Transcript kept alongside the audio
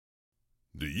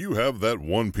Do you have that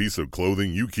one piece of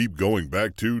clothing you keep going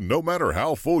back to no matter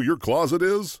how full your closet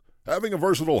is? Having a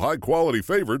versatile, high-quality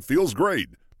favorite feels great,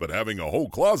 but having a whole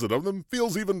closet of them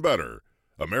feels even better.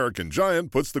 American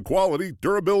Giant puts the quality,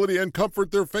 durability, and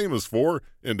comfort they're famous for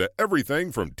into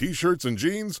everything from t-shirts and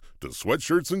jeans to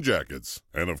sweatshirts and jackets.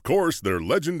 And of course, their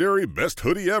legendary best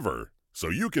hoodie ever. So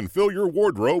you can fill your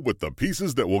wardrobe with the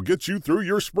pieces that will get you through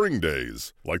your spring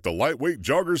days, like the lightweight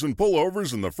joggers and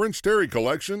pullovers in the French Terry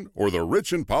collection or the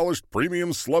rich and polished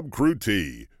premium Slub Crew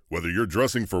tee. Whether you're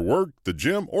dressing for work, the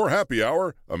gym, or happy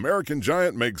hour, American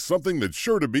Giant makes something that's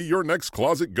sure to be your next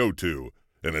closet go-to.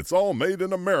 And it's all made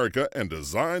in America and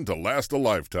designed to last a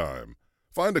lifetime.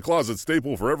 Find a closet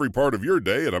staple for every part of your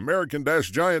day at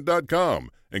American-Giant.com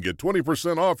and get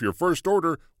 20% off your first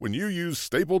order when you use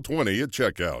Staple20 at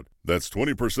checkout. That's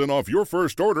 20% off your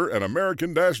first order at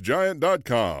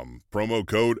American-Giant.com. Promo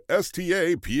code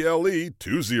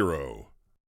STAPLE20.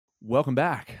 Welcome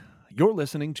back. You're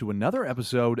listening to another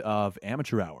episode of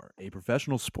Amateur Hour, a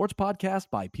professional sports podcast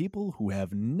by people who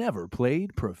have never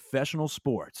played professional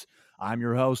sports. I'm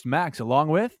your host, Max, along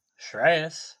with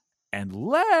Shreyas. And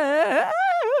let's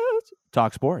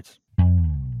talk sports.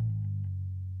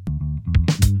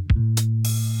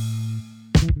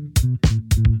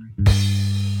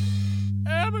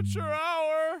 Amateur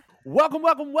Hour. Welcome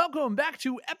back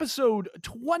to episode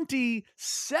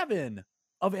 27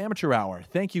 of Amateur Hour.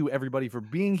 Thank you, everybody, for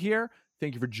being here.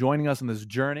 Thank you for joining us on this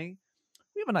journey.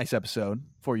 We have a nice episode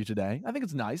for you today. I think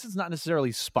it's nice. It's not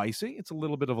necessarily spicy. It's a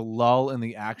little bit of a lull in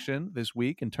the action this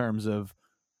week in terms of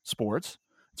sports,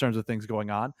 in terms of things going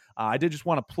on. I did just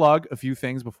want to plug a few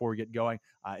things before we get going.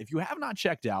 If you have not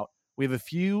checked out, we have a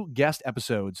few guest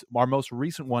episodes, our most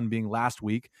recent one being last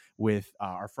week with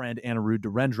our friend Anirudh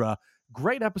Durendra.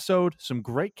 Great episode, some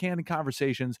great candid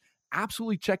conversations.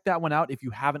 Absolutely check that one out if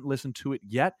you haven't listened to it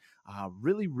yet.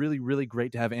 Really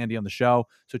great to have Andy on the show.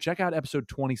 So check out episode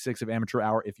 26 of Amateur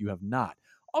Hour if you have not.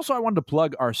 Also, I wanted to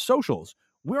plug our socials.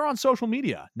 We're on social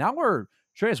media. Now we're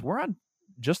on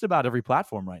just about every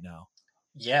platform right now.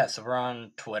 Yeah, so we're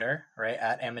on Twitter, right,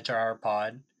 at Amateur Hour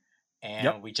Pod.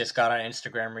 And we just got on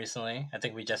Instagram recently. I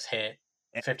think we just hit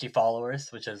 50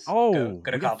 followers, which is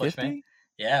good accomplishment.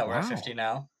 Yeah, we're at 50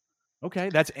 now. Okay,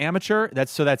 that's amateur.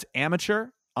 That's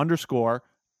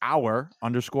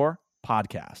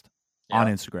amateur_hour_podcast on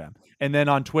Instagram. And then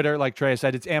on Twitter, like Trey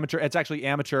said, it's amateur. It's actually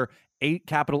amateur,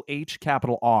 capital H,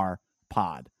 capital R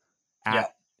pod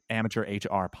at amateur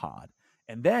HR pod.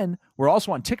 And then we're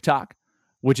also on TikTok,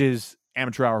 which is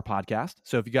Amateur Hour Podcast.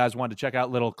 So if you guys wanted to check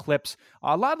out little clips,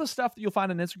 a lot of the stuff that you'll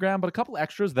find on Instagram, but a couple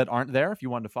extras that aren't there if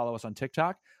you wanted to follow us on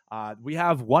TikTok. We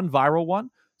have one viral one,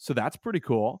 so that's pretty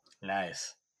cool.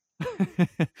 Nice.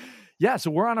 Yeah,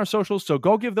 so we're on our socials, so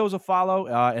go give those a follow.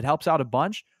 It helps out a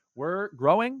bunch. We're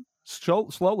growing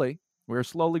slowly. We're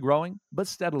slowly growing, but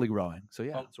steadily growing. So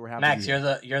yeah, so we're happy. Max, you're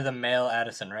the male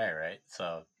Addison Rae, right?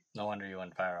 So no wonder you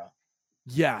went viral.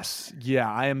 Yes. Yeah,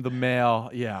 I am the male.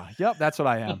 Yeah. Yep, that's what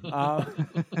I am.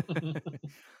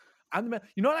 I'm the male.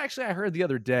 You know what? Actually, I heard the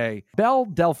other day, Belle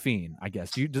Delphine, I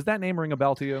guess. Does that name ring a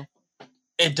bell to you?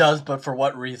 It does, but for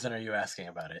what reason are you asking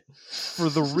about it? For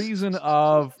the reason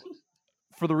of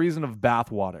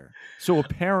bathwater. So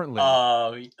apparently,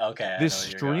 okay. This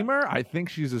streamer, I think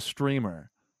she's a streamer.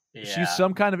 Yeah. She's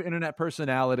some kind of internet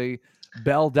personality.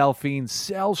 Belle Delphine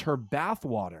sells her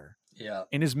bathwater. Yeah.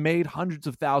 And has made hundreds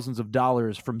of thousands of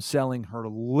dollars from selling her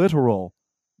literal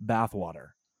bathwater.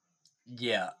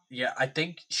 Yeah. I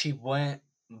think she went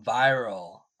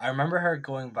viral. I remember her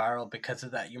going viral because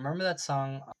of that. You remember that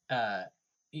song?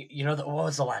 You know, what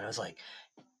was the line? It was like,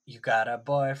 "You got a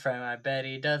boyfriend, I bet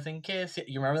he doesn't kiss you."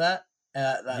 You remember that?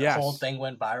 That whole thing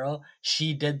went viral.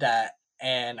 She did that,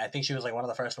 and I think she was like one of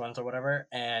the first ones or whatever,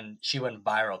 and she went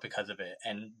viral because of it.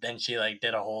 And then she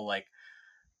did a whole and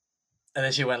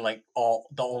then she went all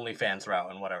the OnlyFans route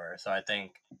and whatever. So I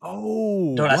think.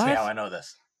 Oh, don't ask me how I know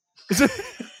this.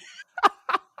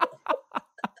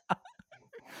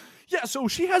 Yeah, so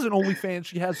she has an OnlyFans.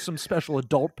 She has some special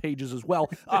adult pages as well.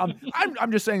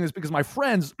 I'm just saying this because my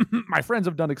friends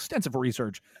have done extensive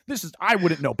research. I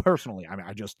wouldn't know personally. I mean,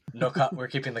 We're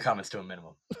keeping the comments to a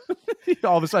minimum.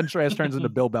 All of a sudden, Shreyas turns into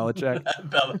Bill Belichick.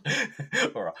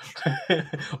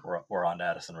 We're on to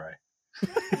Addison Rae.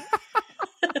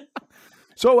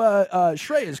 So,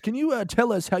 Shreyas, can you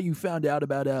tell us how you found out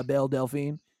about Belle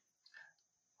Delphine?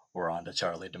 We're on to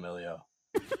Charlie D'Amelio.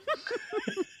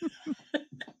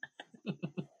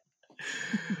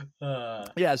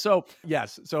 Yeah. So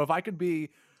yes. So if I could be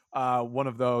one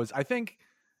of those, I think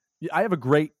I have a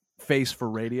great face for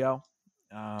radio.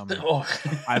 I've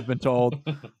been told.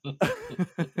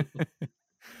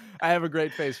 I have a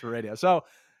great face for radio. So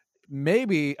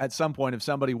maybe at some point, if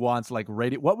somebody wants like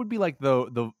radio, what would be like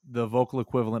the vocal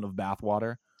equivalent of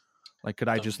bathwater? Like, could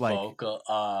I just like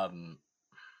the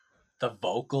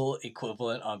vocal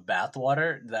equivalent of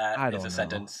bathwater? I That is don't a know.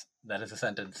 sentence. That is a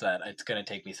sentence that it's going to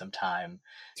take me some time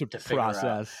to figure out,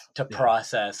 process to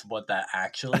process what that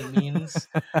actually means.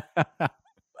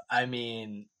 I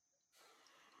mean,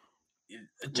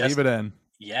 just leave it in.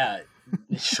 Yeah,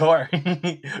 sure.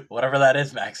 Whatever that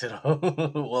is, Max,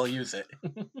 we'll use it.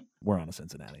 We're on to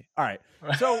Cincinnati. All right.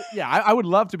 So yeah, I would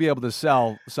love to be able to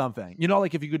sell something. You know,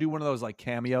 like if you could do one of those like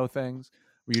cameo things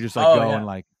where you just like go and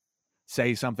like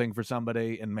say something for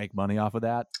somebody and make money off of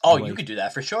that. Oh, like, you could do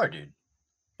that for sure, dude.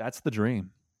 That's the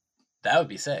dream. That would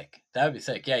be sick. That would be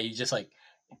sick. Yeah, you just like,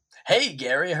 hey,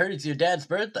 Gary, I heard it's your dad's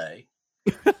birthday.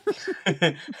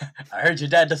 I heard your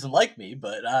dad doesn't like me,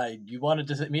 but you wanted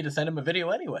me to send him a video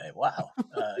anyway. Wow.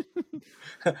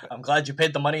 I'm glad you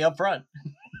paid the money up front.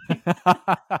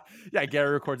 Yeah,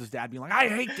 Gary records his dad being like, I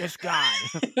hate this guy.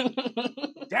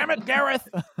 Damn it, Gareth.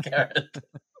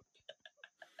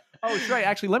 Oh, Shrey,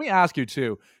 actually, let me ask you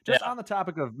too, just on the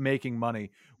topic of making money,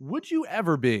 would you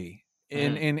ever be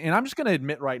and I'm just going to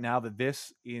admit right now that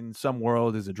this in some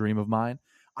world is a dream of mine.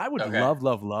 I would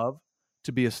love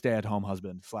to be a stay-at-home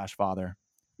husband / father.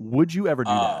 Would you ever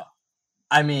do that?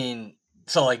 I mean,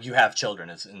 so like you have children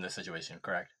in this situation,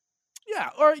 correct?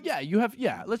 Yeah, or you have.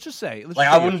 Yeah, let's just say.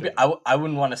 I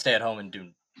wouldn't want to stay at home and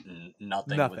do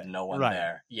nothing with no one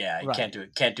there. Yeah, you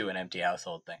can't do an empty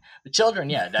household thing. But children,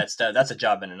 yeah, that's a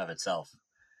job in and of itself.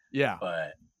 Yeah,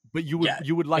 but you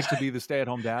would like to be the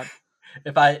stay-at-home dad.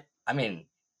 I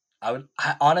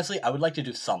would like to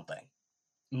do something.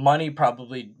 Money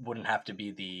probably wouldn't have to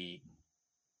be the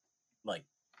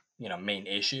main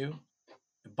issue,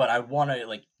 but I want to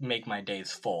like make my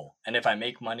days full. And if I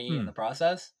make money in the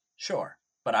process, sure.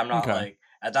 But I'm not like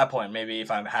at that point. Maybe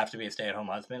if I have to be a stay-at-home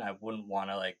husband, I wouldn't want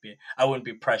to I wouldn't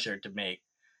be pressured to make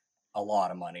a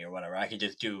lot of money or whatever. I could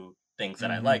just do things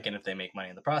that I like, and if they make money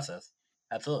in the process,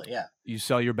 absolutely, yeah. You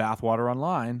sell your bathwater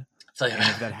online. So and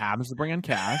if that happens to bring in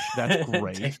cash, that's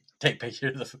great. Take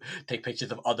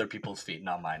pictures of other people's feet,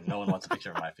 not mine. No one wants a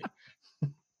picture of my feet.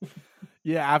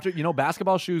 Yeah, after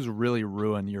basketball shoes really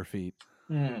ruin your feet.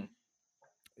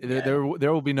 There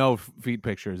will be no feet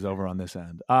pictures over on this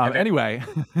end. Anyway,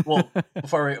 well,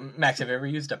 Max, have you ever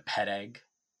used a pet egg?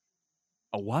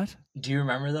 A what? Do you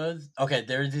remember those? Okay,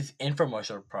 there's these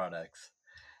infomercial products,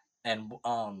 and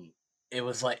it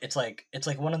was like it's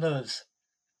like one of those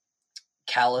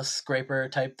callus scraper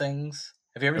type things.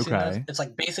 Have you ever seen those? It's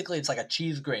like basically it's like a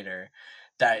cheese grater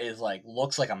that is like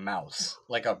looks like a mouse,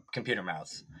 like a computer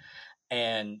mouse.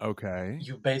 And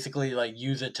you basically like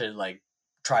use it to like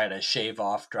try to shave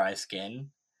off dry skin.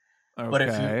 So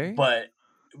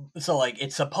like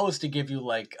it's supposed to give you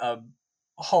like a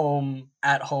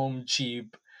at home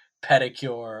cheap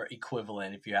pedicure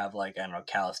equivalent if you have like, I don't know,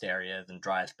 calloused areas and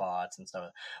dry spots and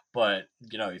stuff. But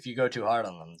if you go too hard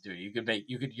on them, dude,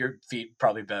 your feet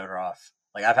probably better off.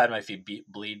 Like I've had my feet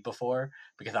bleed before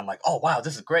because I'm like, oh wow,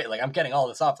 this is great. Like I'm getting all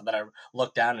this off, and then I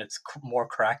look down and it's more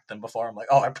cracked than before. I'm like,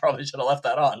 oh, I probably should have left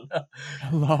that on.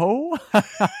 Hello?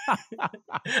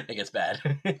 It gets bad.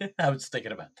 I was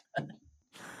thinking about that.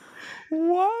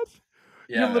 What?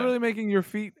 Yeah, you're literally making your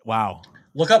feet. Wow.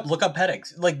 Look up pet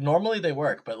eggs. Like normally they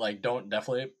work, but like don't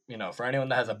definitely for anyone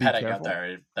that has a pet egg out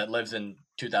there that lives in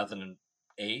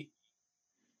 2008,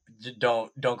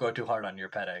 don't go too hard on your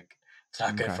pet egg. It's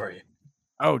not good for you.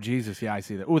 Oh, Jesus. Yeah, I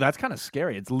see that. Oh, that's kind of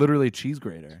scary. It's literally a cheese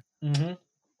grater. Mm-hmm.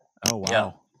 Oh, wow.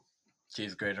 Yeah.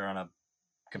 Cheese grater on a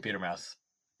computer mouse.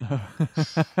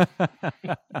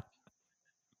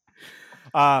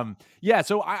 Yeah,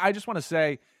 so I just want to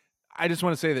say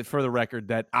that for the record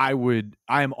that I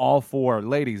am all for,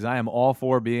 ladies, I am all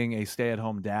for being a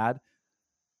stay-at-home dad.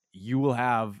 You will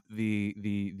have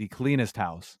the cleanest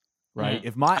house, right?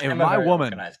 If my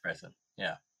woman, organized person.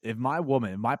 Yeah. If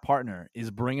my partner is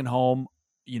bringing home,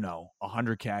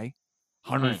 $100K,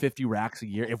 150 racks a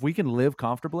year, if we can live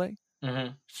comfortably,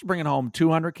 she's bringing home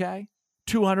 200K,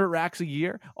 200 racks a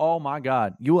year. Oh my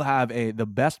God, you will have the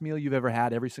best meal you've ever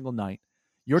had every single night.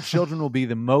 Your children will be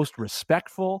the most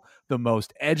respectful, the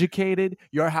most educated.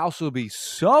 Your house will be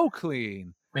so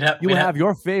clean. You will have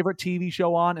your favorite TV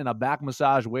show on and a back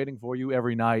massage waiting for you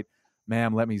every night.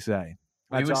 Ma'am, let me say.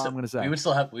 That's all I'm going to say. We would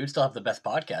still have the best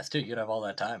podcast too. You'd have all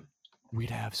that time.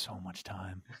 We'd have so much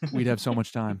time. We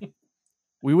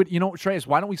would, Shreyas,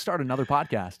 why don't we start another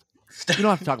podcast? You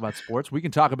don't have to talk about sports. We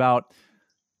can talk about,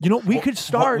 we could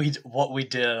start. What we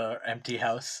did at our empty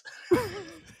house.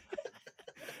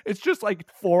 It's just like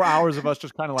 4 hours of us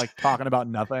just kind of like talking about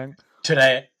nothing.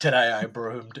 Today I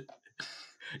broomed.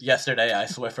 Yesterday I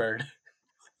Swiffered.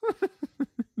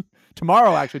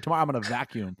 Tomorrow I'm going to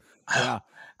vacuum. Yeah.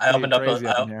 I opened up crazy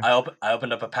up in here. I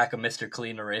opened up a pack of Mr.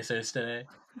 Clean erasers today.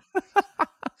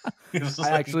 I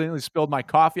accidentally spilled my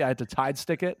coffee. I had to Tide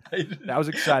stick it. That was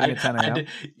exciting at 10 a.m.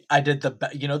 I did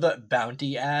the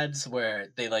Bounty ads where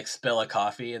they like spill a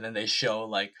coffee and then they show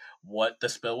like what the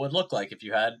spill would look like if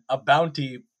you had a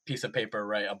Bounty piece of paper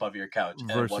right above your couch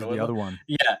versus and what the other one.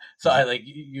 Yeah. So I like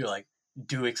you like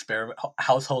do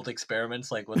household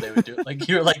experiments like what they would do. Like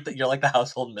you're like the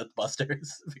household Mythbusters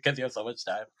because you have so much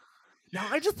time. Now,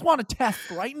 I just want to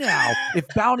test right now if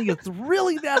Bounty is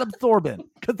really that absorbent,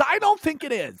 because I don't think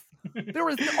it is. There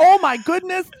is, oh my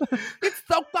goodness, it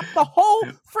soaked up the whole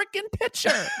freaking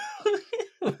pitcher.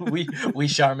 we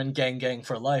Charmin gang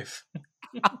for life.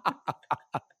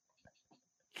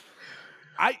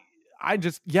 I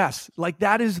just, yes, like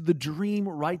that is the dream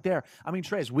right there. I mean,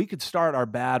 Shreyas, we could start our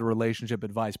bad relationship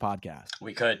advice podcast.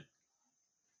 We could.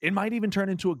 It might even turn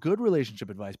into a good relationship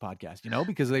advice podcast,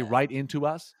 because they write into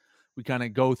us. We kind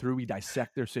of go through, we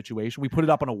dissect their situation. We put it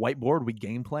up on a whiteboard. We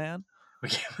game plan. We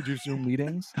do Zoom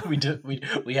meetings. We do. We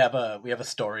have a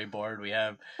storyboard. We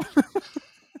have.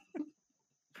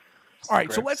 All right.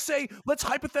 So let's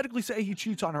hypothetically say he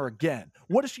cheats on her again.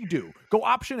 What does she do? Go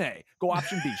option A. Go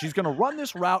option B. She's going to run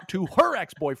this route to her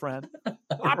ex-boyfriend.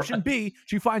 Option B.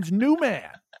 She finds new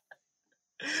man.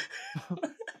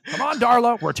 Come on,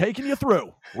 Darla. We're taking you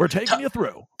through.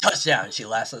 Touchdown. She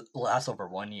lasts over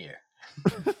 1 year.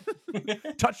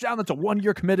 Touchdown. That's a 1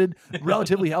 year committed,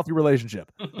 relatively healthy relationship.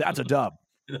 That's a dub.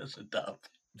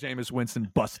 Jameis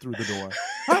Winston busts through the door.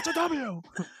 That's a W.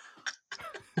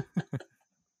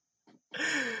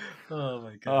 Oh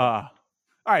my god.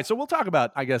 All right, so we'll talk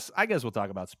about. I guess we'll talk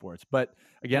about sports. But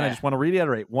again, I just want to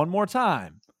reiterate one more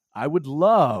time. I would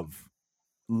love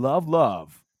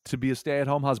to be a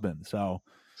stay-at-home husband. So,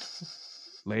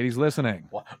 ladies listening,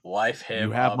 wife him.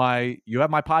 You have my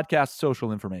podcast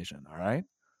social information. All right.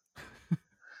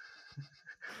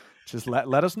 Just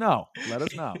let us know. Let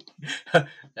us know.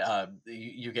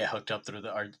 You get hooked up through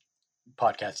our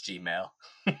podcast Gmail.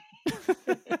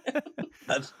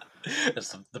 That's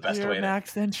the best way.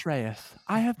 Max and Shreyas,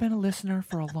 I have been a listener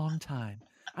for a long time.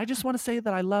 I just want to say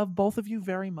that I love both of you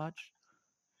very much.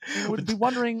 I would be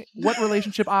wondering what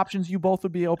relationship options you both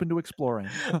would be open to exploring.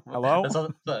 Hello? That's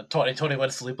on the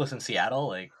 2021 Sleepless in Seattle.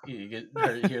 Like you get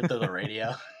hear through the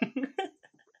radio.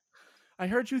 I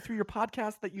heard you through your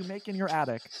podcast that you make in your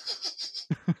attic.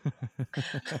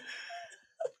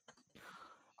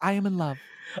 I am in love.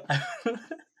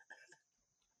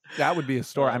 That would be a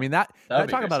story. I mean, that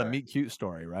talk about story. A meet cute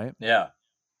story, right? Yeah.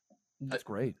 That's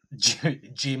great.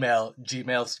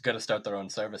 Gmail's going to start their own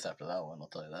service after that one, I'll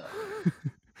tell you that.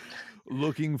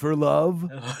 Looking for love?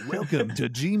 Welcome to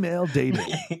Gmail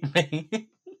dating.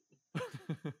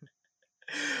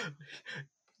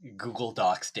 Google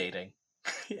Docs dating.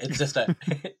 It's just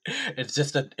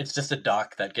a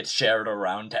doc that gets shared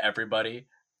around to everybody,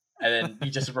 and then you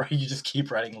just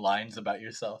keep writing lines about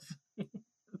yourself.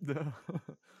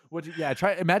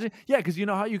 Imagine, because you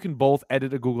know how you can both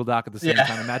edit a Google Doc at the same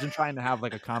time. Imagine trying to have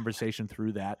like a conversation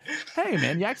through that. Hey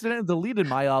man, you accidentally deleted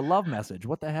my love message.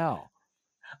 What the hell?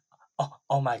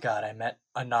 Oh my god, I met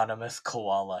anonymous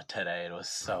koala today. It was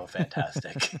so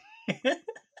fantastic.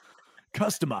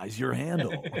 Customize your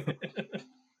handle.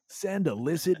 Send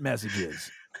illicit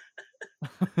messages.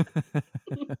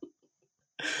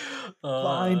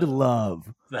 Find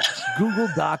love. Google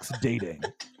Docs dating.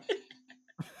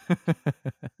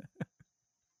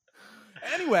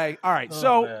 Anyway, all right.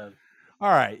 All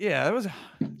right. Yeah, it was.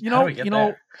 Thank you,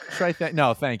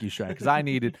 Shrey, because I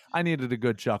needed a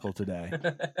good chuckle today.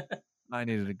 I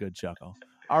needed a good chuckle.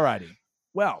 All righty.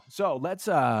 Well, so let's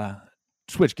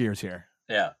switch gears here.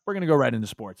 Yeah, we're gonna go right into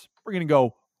sports. We're gonna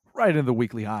go right into the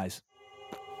weekly highs.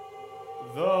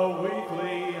 The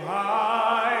weekly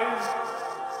highs.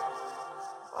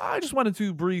 I just wanted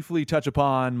to briefly touch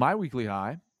upon my weekly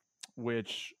high,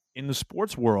 which in the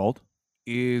sports world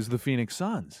is the Phoenix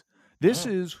Suns. This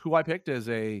is who I picked as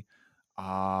a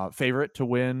favorite to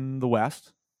win the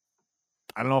West.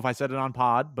 I don't know if I said it on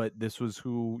pod, but this was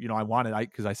who I wanted.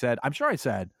 Because I said, I'm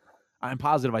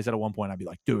positive I said at one point, I'd be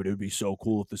like, dude, it would be so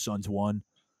cool if the Suns won.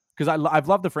 Because I've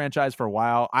loved the franchise for a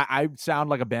while. I sound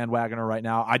like a bandwagoner right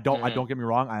now. I don't get me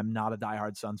wrong. I'm not a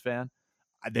diehard Suns fan.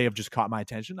 They have just caught my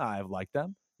attention. I have liked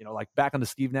them. Like back on the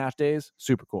Steve Nash days,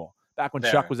 super cool. Back when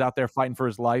Chuck was out there fighting for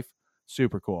his life,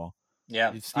 super cool.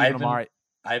 Yeah, I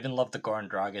even loved the Goran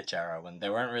Dragic era when they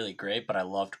weren't really great, but I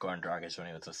loved Goran Dragic when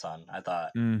he was a Sun. I thought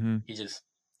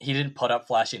he didn't put up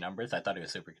flashy numbers. I thought he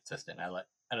was super consistent. I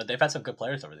know they've had some good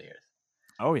players over the years.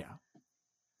 Oh yeah,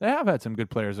 they have had some good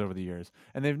players over the years,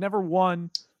 and they've never won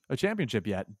a championship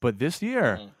yet. But this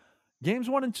year, games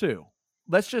 1 and 2.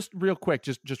 Let's just real quick,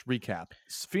 just recap.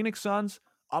 Phoenix Suns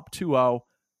up 2-0.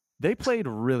 They played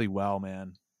really well,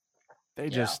 man. They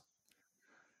just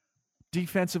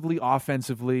defensively,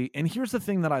 offensively. And here's the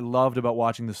thing that I loved about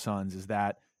watching the Suns is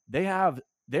that they are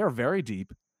very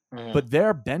deep, but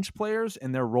their bench players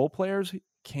and their role players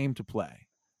came to play,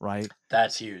 right?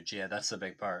 That's huge. Yeah, that's the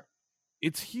big part.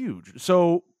 It's huge.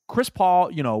 So Chris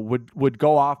Paul, would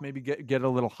go off, maybe get a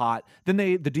little hot. Then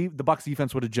the Bucks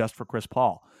defense would adjust for Chris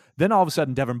Paul. Then all of a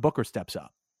sudden, Devin Booker steps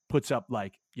up, puts up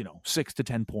 6 to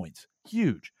 10 points.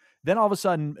 Huge. Then all of a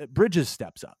sudden, Bridges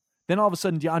steps up. Then all of a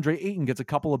sudden, DeAndre Ayton gets a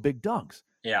couple of big dunks.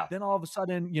 Yeah. Then all of a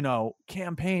sudden,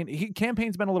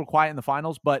 Campaign's been a little quiet in the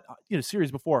finals, but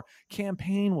series before,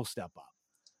 Campaign will step up.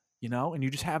 And you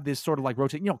just have this sort of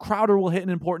rotate. Crowder will hit an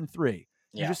important three.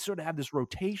 You just sort of have this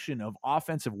rotation of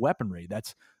offensive weaponry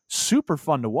that's super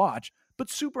fun to watch, but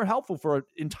super helpful for an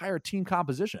entire team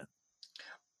composition.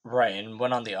 Right, and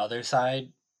when on the other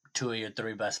side, 2 of your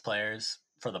 3 best players,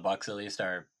 for the Bucks at least,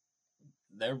 they're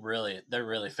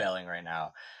really failing right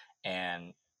now.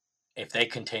 And if they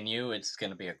continue, it's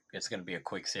gonna be a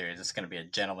quick series. It's gonna be a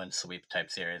gentleman sweep type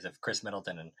series if Chris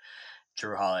Middleton and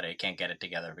Drew Holiday can't get it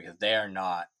together, because they are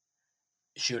not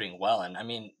shooting well. And I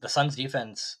mean, the Suns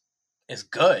defense is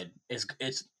good. It's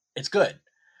good,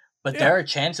 but there are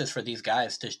chances for these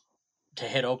guys to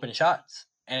hit open shots,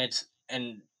 and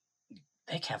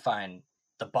they can't find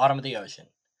the bottom of the ocean.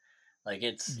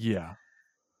 It's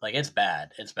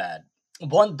bad. It's bad.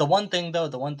 The one thing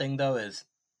though is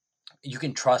you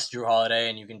can trust Drew Holiday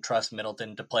and you can trust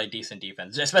Middleton to play decent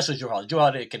defense, especially Drew Holiday. Drew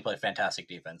Holiday can play fantastic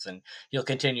defense, and he'll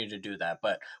continue to do that.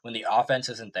 But when the offense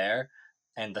isn't there,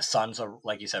 and the Suns are,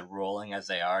 like you said, rolling as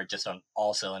they are, just on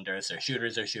all cylinders, their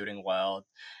shooters are shooting well.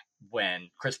 When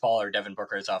Chris Paul or Devin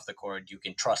Booker is off the court, you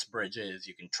can trust Bridges,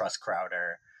 you can trust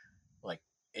Crowder.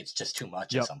 It's just too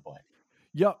much at some point.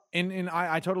 Yep, and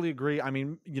I totally agree. I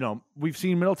mean, we've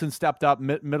seen Middleton stepped up.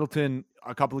 Middleton,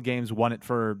 a couple of games, won it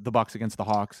for the Bucks against the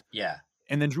Hawks. Yeah.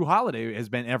 And then Drew Holiday has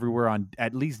been everywhere on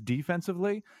at least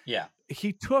defensively. Yeah.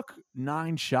 He took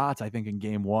 9 shots, I think, in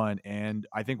game 1. And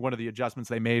I think one of the adjustments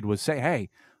they made was say, hey,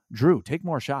 Drew, take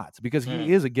more shots, because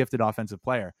he is a gifted offensive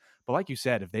player. But like you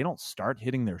said, if they don't start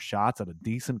hitting their shots at a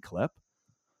decent clip,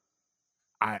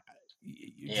 what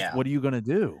are you going to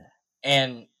do?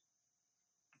 And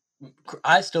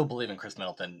I still believe in Chris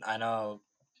Middleton. I know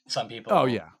some people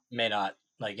may not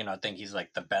think he's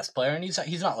the best player, and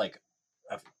he's not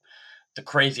the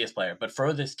craziest player, but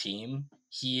for this team,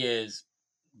 he is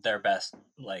their best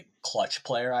clutch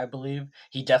player, I believe.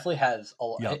 He definitely has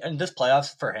and this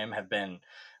playoffs for him have been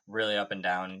really up and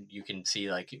down. You can see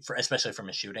especially from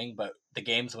his shooting, but the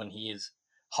games when he is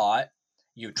hot,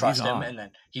 you trust him, and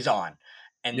then he's on.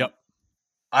 And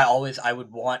I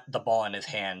would want the ball in his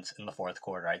hands in the fourth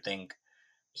quarter. I think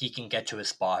he can get to his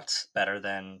spots better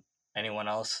than anyone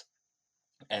else.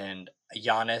 And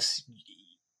Giannis,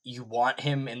 you want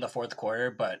him in the fourth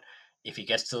quarter, but if he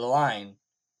gets to the line,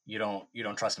 you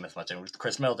don't trust him as much. And with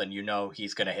Chris Middleton,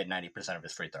 he's going to hit 90% of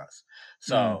his free throws.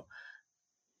 So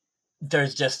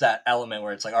there's just that element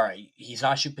where it's all right, he's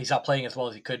not playing as well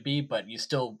as he could be, but you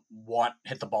still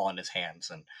hit the ball in his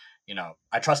hands. And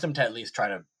I trust him to at least try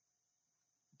to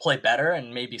play better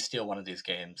and maybe steal one of these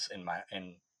games in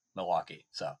Milwaukee.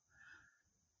 So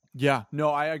yeah, no,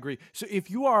 I agree. So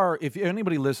if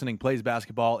anybody listening plays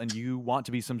basketball and you want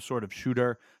to be some sort of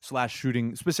shooter /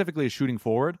 shooting, specifically a shooting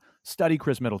forward, study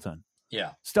Chris Middleton.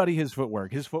 Yeah. Study his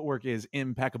footwork. His footwork is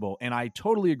impeccable. And I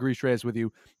totally agree, Shreyas, with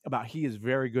you about he is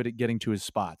very good at getting to his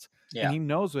spots. Yeah. And he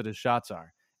knows what his shots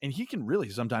are. And he can really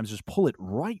sometimes just pull it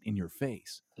right in your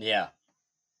face. Yeah.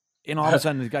 And all of a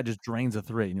sudden, the guy just drains a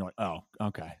 3, and you're like, oh,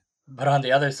 okay. But on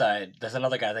the other side, there's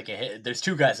another guy that can hit. There's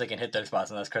 2 guys that can hit their spots,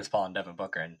 and that's Chris Paul and Devin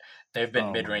Booker. And they've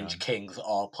been mid-range kings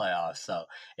all playoffs. So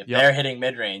if they're hitting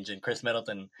mid-range and Chris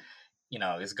Middleton,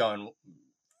 is going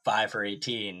 5 for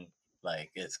 18,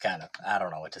 it's kind of, I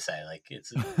don't know what to say.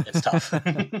 It's tough.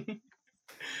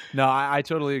 No, I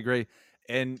totally agree.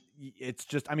 And it's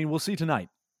just, we'll see tonight.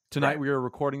 Tonight, we are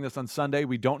recording this on Sunday.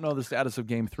 We don't know the status of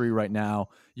Game 3 right now.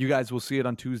 You guys will see it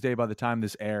on Tuesday by the time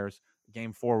this airs.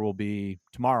 Game 4 will be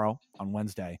tomorrow on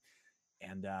Wednesday.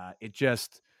 And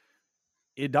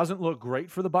it doesn't look great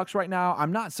for the Bucks right now.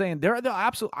 I'm not saying they're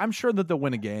absolute. I'm sure that they'll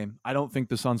win a game. I don't think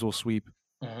the Suns will sweep.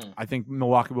 I think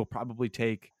Milwaukee will probably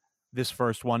take this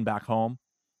first one back home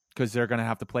because they're going to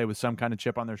have to play with some kind of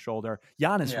chip on their shoulder.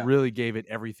 Giannis really gave it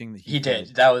everything that he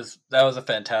did. That was a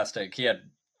fantastic. He had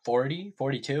 40,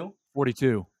 42?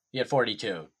 42. He had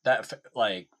 42. That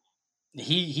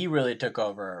he really took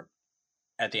over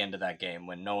at the end of that game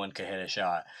when no one could hit a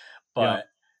shot. But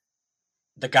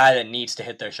the guy that needs to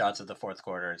hit their shots at the fourth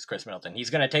quarter is Chris Middleton. He's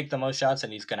going to take the most shots,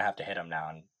 and he's going to have to hit them now.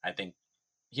 And I think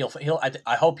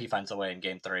I hope he finds a way in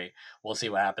Game 3. We'll see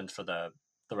what happens for the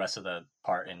rest of the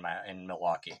part in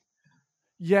Milwaukee.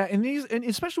 Yeah, and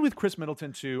especially with Chris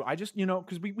Middleton too, I just,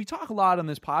 because we talk a lot on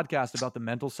this podcast about the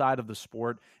mental side of the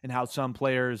sport and how some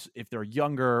players, if they're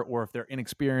younger or if they're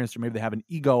inexperienced or maybe they have an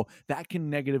ego, that can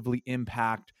negatively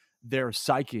impact their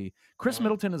psyche. Chris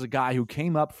Middleton is a guy who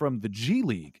came up from the G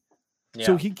League. Yeah.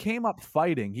 So he came up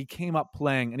fighting, he came up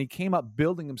playing, and he came up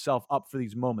building himself up for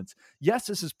these moments. Yes,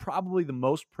 this is probably the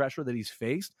most pressure that he's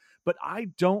faced, but I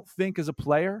don't think as a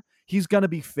player he's going to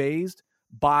be phased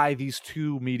by these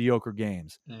two mediocre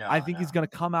games. I think he's going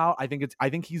to come out. I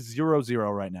think he's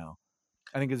 0-0 right now.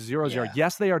 I think it's 0-0. Yeah.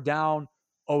 Yes, they are down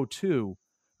 0-2,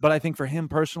 but I think for him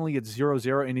personally, it's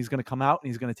 0-0, and he's going to come out and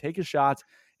he's going to take his shots.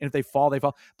 And if they fall, they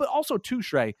fall. But also, too,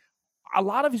 Shrey, a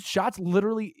lot of his shots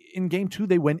literally in Game 2,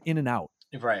 they went in and out.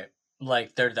 Right.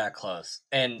 Like they're that close.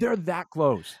 And they're that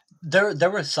close. There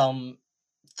were some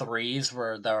threes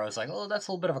where there was like, oh, that's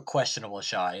a little bit of a questionable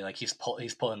shot. Like he's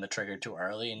pulling the trigger too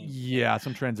early. And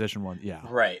some transition one. Yeah.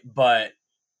 Right. But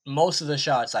most of the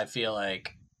shots, I feel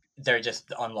like they're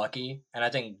just unlucky. And I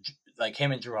think like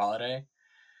him and Drew Holiday,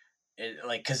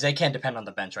 because they can't depend on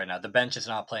the bench right now. The bench is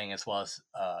not playing as well as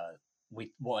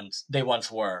they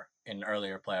once were in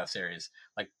earlier playoff series.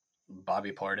 Like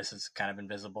Bobby Portis is kind of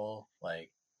invisible. Like,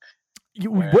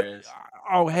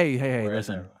 hey,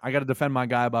 listen, I got to defend my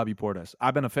guy, Bobby Portis.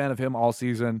 I've been a fan of him all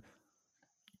season.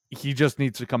 He just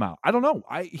needs to come out. I don't know.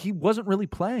 He wasn't really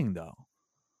playing though.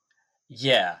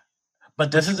 Yeah,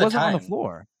 but this is the time on the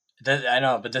floor. I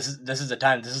know, but this is the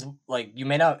time. This is like you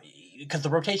may not, because the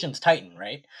rotation's tightened,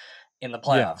 right, in the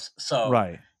playoffs. Yeah, so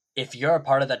right. If you're a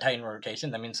part of that tightened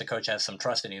rotation, that means the coach has some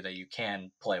trust in you that you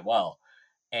can play well.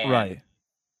 And right.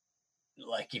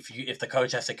 Like if the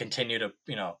coach has to continue to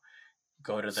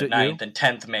go to the 9th and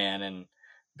 10th man, and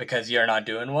because you're not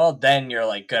doing well, then you're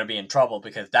like gonna be in trouble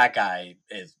because that guy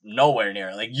is nowhere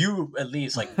near. Like you at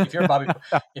least, like if you're Bobby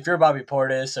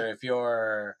Portis, or if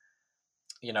you're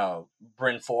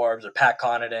Bryn Forbes or Pat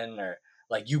Connaughton, or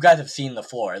like you guys have seen the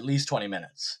floor at least 20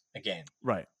 minutes a game.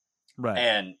 Right.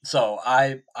 And so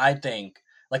I think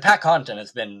like Pat Connaughton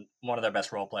has been one of their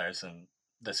best role players in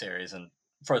the series and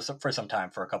for some time,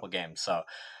 for a couple games. So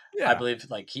yeah. I believe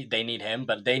like they need him,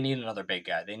 but they need another big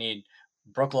guy. They need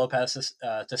Brook Lopez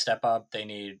to step up. They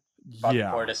need Bobby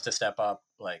Portis to step up.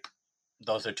 Like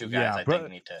those are two guys I think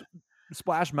need to.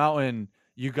 Splash Mountain,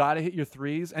 you got to hit your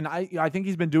threes, and I think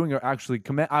he's been doing it. Actually,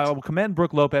 I will commend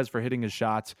Brook Lopez for hitting his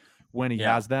shots when he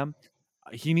has them.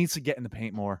 He needs to get in the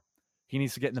paint more. He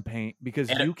needs to get in the paint because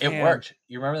it worked.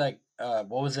 You remember that?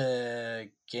 What was a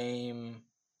game?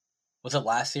 Was it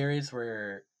last series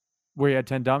where he had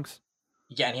 10 dunks?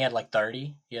 Yeah, and he had like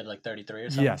 30. He had like 33 or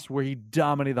something. Yes, where he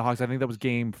dominated the Hawks. I think that was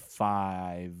Game 5.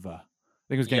 I think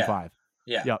it was Game 5.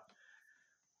 Yeah. Yep.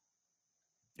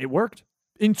 It worked.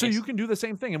 And so you can do the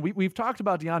same thing. And we've talked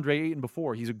about DeAndre Ayton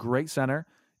before. He's a great center,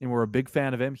 and we're a big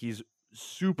fan of him. He's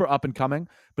super up and coming,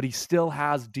 but he still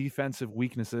has defensive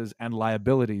weaknesses and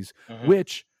liabilities,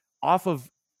 which off of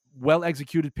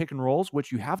well-executed pick and rolls,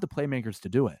 which you have the playmakers to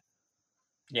do it.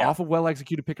 Yeah. Off of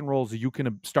well-executed pick and rolls, you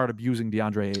can start abusing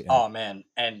DeAndre Ayton. Oh, man.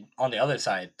 And on the other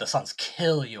side, the Suns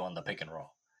kill you on the pick and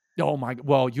roll. Oh, my.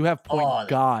 Well, you have point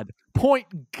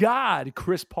guard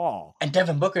Chris Paul. And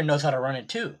Devin Booker knows how to run it,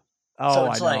 too. Oh,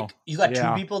 so it's like you got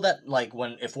two people that, like,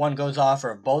 if one goes off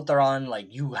or both are on, like,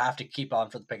 you have to keep on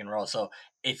for the pick and roll. So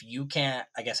if you can't,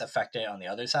 I guess, affect it on the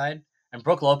other side. And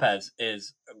Brook Lopez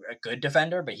is a good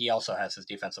defender, but he also has his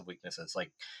defensive weaknesses.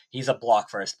 Like, he's a block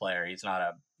first player. He's not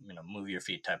a move your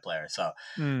feet type player. So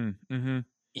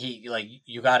he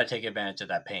you got to take advantage of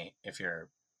that paint if you're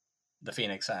the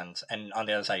Phoenix Suns. And on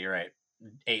the other side, you're right,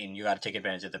 Ayton. You got to take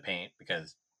advantage of the paint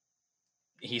because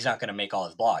he's not going to make all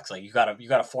his blocks. Like you got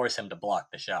to force him to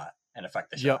block the shot and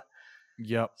affect the shot.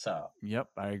 Yep. So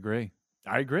I agree.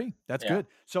 That's good.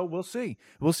 So we'll see.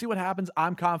 We'll see what happens.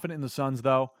 I'm confident in the Suns,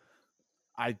 though.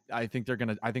 I think they're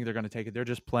gonna take it. They're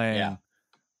just playing. Yeah.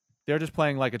 They're just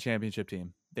playing like a championship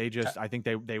team. I think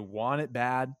they want it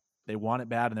bad. They want it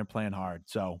bad, and they're playing hard.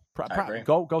 So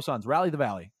go Suns. Rally the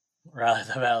Valley. Rally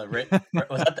the Valley.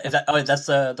 Is that? Oh, that's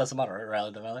the motto, right?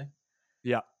 Rally the Valley.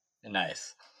 Yeah.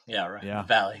 Nice. Yeah. Right. Yeah.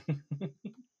 Valley.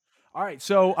 All right.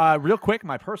 So real quick,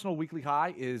 my personal weekly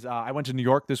high is I went to New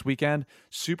York this weekend.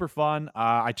 Super fun.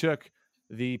 I took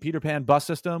the Peter Pan bus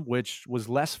system, which was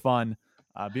less fun.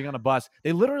 Being on a bus,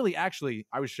 they literally I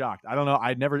was shocked. I don't know.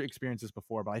 I'd never experienced this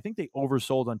before, but I think they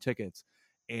oversold on tickets.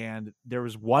 And there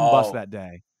was one bus that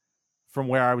day from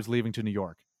where I was leaving to New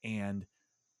York. And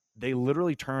they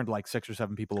literally turned like 6 or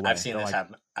 7 people away. I've seen They're this like,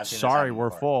 happen. I've seen sorry, this happen we're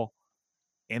before. full.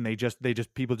 And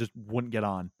people just wouldn't get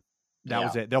on. That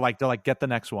was Yeah. it. They're like, get the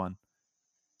next one.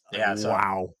 Like, Yeah, so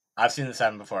wow. I've seen this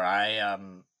happen before.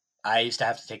 I used to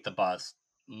have to take the bus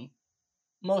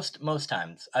most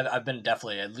times. I've been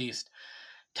definitely at least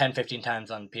 10, 15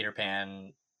 times on Peter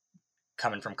Pan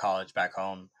coming from college back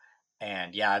home.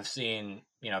 And yeah, I've seen,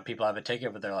 people have a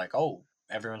ticket, but they're like, oh,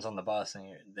 everyone's on the bus. And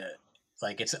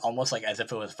it's almost like as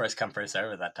if it was first come, first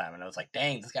serve at that time. And I was like,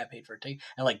 dang, this guy paid for a ticket.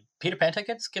 And like Peter Pan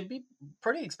tickets can be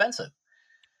pretty expensive.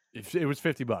 It was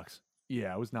 $50.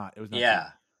 Yeah, it was not cheap. Yeah.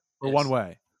 For one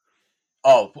way.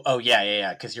 Oh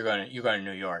yeah. Because you're going to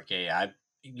New York. Yeah.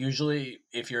 Usually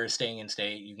if you're staying in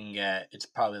state, you can it's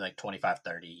probably like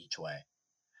 25-30 each way.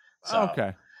 So,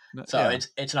 okay. So yeah.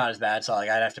 it's not as bad. So like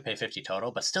I'd have to pay 50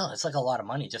 total, but still it's like a lot of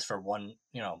money just for one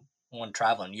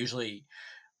traveling. Usually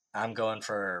I'm going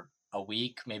for a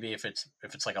week, maybe if it's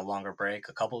like a longer break,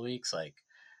 a couple of weeks, like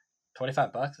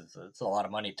 $25 it's a lot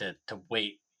of money to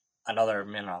wait another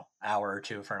hour or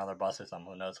two for another bus or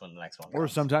something. Who knows when the next one comes. Or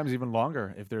sometimes even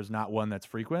longer if there's not one that's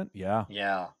frequent. Yeah.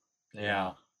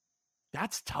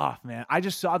 That's tough, man. I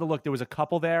just saw the look. There was a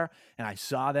couple there, and I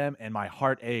saw them, and my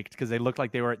heart ached because they looked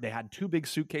like they had 2 big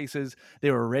suitcases.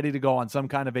 They were ready to go on some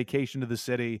kind of vacation to the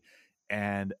city,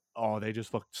 and they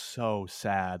just looked so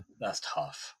sad. That's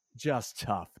tough. Just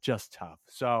tough.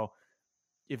 So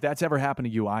if that's ever happened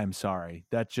to you, I am sorry.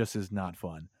 That just is not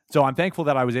fun. So I'm thankful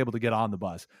that I was able to get on the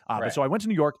bus. Right. But so I went to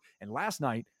New York, and last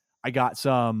night I got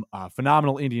some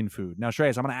phenomenal Indian food. Now,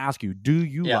 Shreyas, I'm going to ask you, do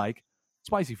you like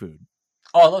spicy food?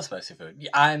 Oh, I love spicy food.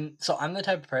 Yeah, I'm the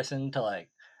type of person to like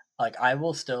I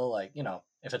will still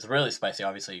if it's really spicy,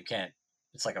 obviously you can't.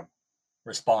 It's like a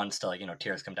response to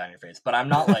tears come down your face. But I'm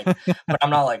not like I'm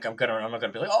not gonna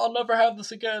be like, oh, I'll never have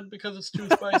this again because it's too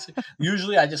spicy.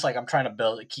 Usually I just I'm trying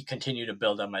to continue to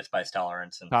build up my spice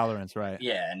tolerance Right?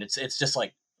 Yeah, and it's just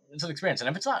like it's an experience. And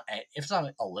if it's not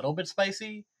a little bit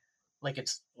spicy,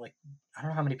 it's like I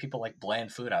don't know how many people like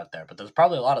bland food out there, but there's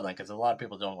probably a lot of them because a lot of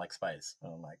people don't like spice.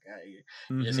 And I'm like, hey,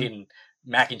 you're just eating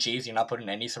mac and cheese, you're not putting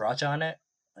any sriracha on it.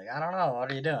 Like, I don't know,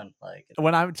 what are you doing? Like,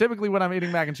 when I'm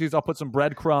eating mac and cheese, I'll put some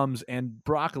breadcrumbs and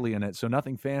broccoli in it, so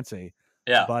nothing fancy.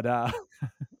 Yeah, but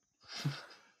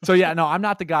so yeah, no, I'm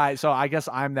not the guy. So I guess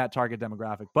I'm that target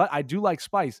demographic, but I do like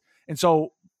spice, and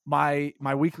so my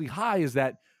weekly high is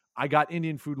that I got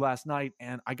Indian food last night,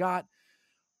 and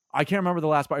I can't remember the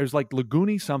last part. It was like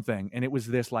Laguni something. And it was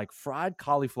this like fried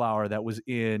cauliflower that was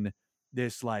in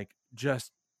this like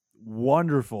just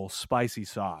wonderful spicy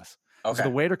sauce. okay. So the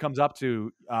waiter comes up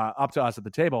to us at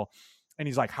the table and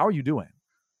he's like, how are you doing?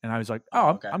 And I was like, oh,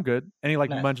 okay. I'm good. And he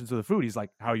Nice. mentions to the food. He's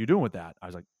like, how are you doing with that? I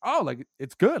was like, oh,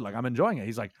 it's good. Like I'm enjoying it.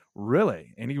 He's like,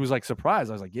 really? And he was like surprised.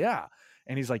 I was like, yeah.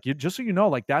 And he's like, just so you know,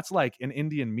 like that's like an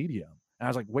Indian medium. And I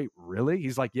was like, wait, really?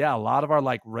 He's like, yeah, a lot of our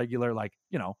like regular,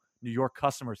 New York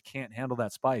customers can't handle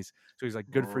that spice. So he's like,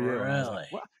 good for you. Really? And I was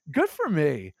like, well, good for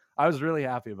me. I was really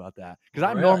happy about that because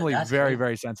I'm Really? normally That's very, good.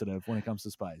 very sensitive when it comes to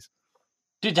spice.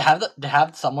 Dude, to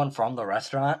have someone from the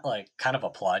restaurant like kind of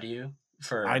applaud you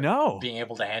for being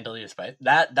able to handle your spice,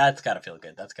 that's gotta feel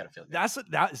good. That's gotta feel good.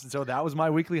 So that was my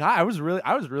weekly high. I was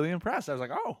really impressed. I was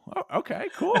like, oh okay,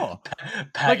 cool.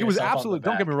 Like it was absolutely.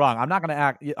 Don't get me wrong. I'm not gonna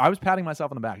act. I was patting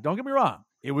myself on the back. Don't get me wrong.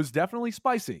 It was definitely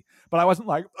spicy, but I wasn't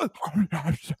like,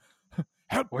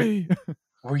 help me.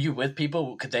 Were you with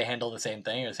people? Could they handle the same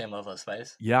thing or the same level of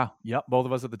spice? Yeah. Yep. Both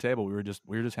of us at the table. We were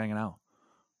just hanging out.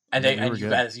 And you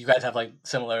guys have like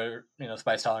similar,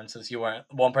 spice tolerances.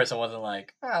 One person wasn't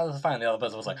like, this is fine. The other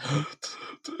person was like,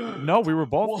 no, we were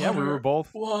both. Water, yeah, we were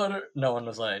both. Water. No one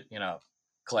was like,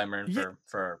 clamoring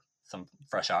for some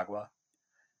fresh agua.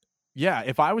 Yeah,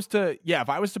 if I was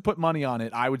to put money on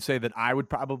it, I would say that I would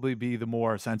probably be the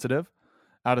more sensitive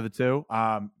out of the two.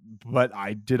 But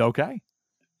I did okay.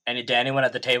 Did anyone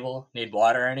at the table need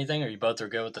water or anything? Or you both were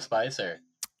good with the spice? Or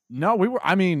no, we were.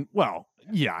 I mean, well,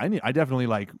 yeah, I definitely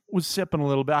was sipping a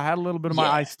little bit. I had a little bit of my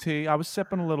iced tea. I was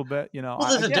sipping a little bit. Well,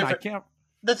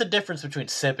 there's a difference between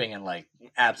sipping and like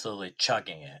absolutely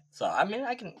chugging it. So I mean,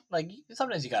 I can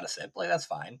sometimes you gotta sip, that's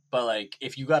fine. But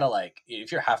if you gotta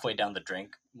if you're halfway down the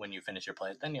drink when you finish your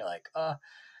plate, then you're like,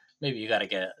 maybe you gotta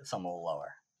get some a little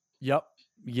lower. Yep.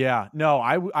 Yeah. No,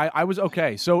 I was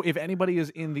okay. So if anybody is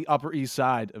in the Upper East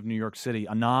Side of New York City,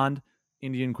 Anand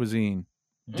Indian Cuisine,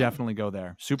 definitely go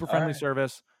there. Super friendly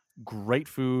service, great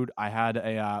food. I had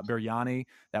a biryani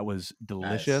that was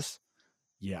delicious.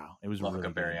 Nice. Yeah, it was Love really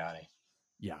good biryani.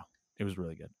 Yeah, it was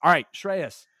really good. All right,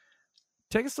 Shreyas,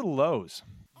 take us to the lows.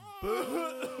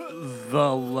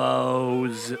 The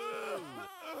lows.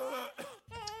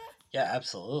 Yeah,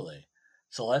 absolutely.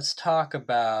 So let's talk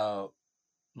about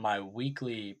my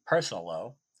weekly personal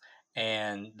low,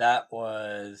 and that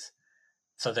was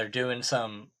so they're doing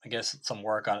some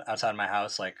work outside my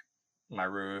house, like my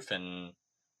roof and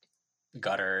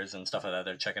gutters and stuff like that.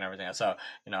 They're checking everything out. So,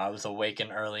 I was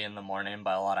awakened early in the morning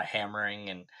by a lot of hammering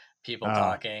and people Oh.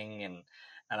 talking, and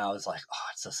I was like, oh,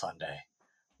 it's a Sunday.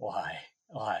 Why?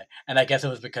 And I guess it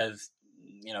was because,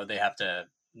 they have to,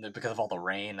 because of all the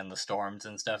rain and the storms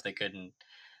and stuff, they didn't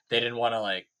want to,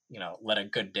 like, let a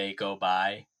good day go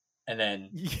by. And then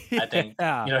I think,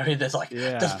 there's like,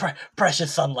 there's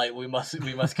precious sunlight. We must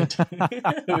continue.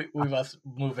 we must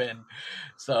move in.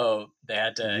 So they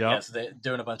had to, so they're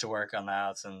doing a bunch of work on the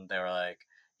house, and they were like,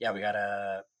 yeah, we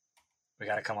gotta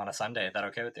come on a Sunday. Is that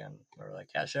okay with you? And we were like,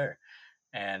 yeah, sure.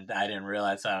 And I didn't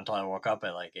realize that until I woke up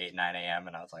at like 8, 9 a.m.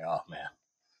 And I was like, oh man.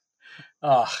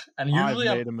 Oh, and usually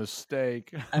I've made a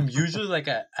mistake. I'm usually like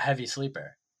a heavy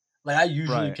sleeper. Like I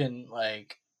usually can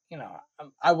like,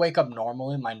 I wake up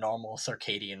normally, my normal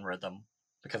circadian rhythm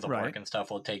because of work and stuff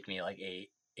will take me like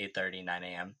 8:30, 9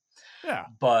 a.m. Yeah.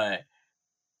 But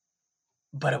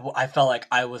I felt like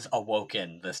I was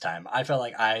awoken this time. I felt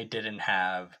like I didn't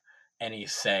have any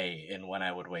say in when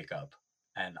I would wake up.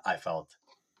 And I felt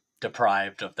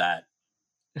deprived of that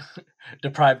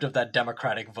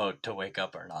democratic vote to wake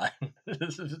up or not. I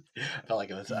felt like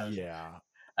it was.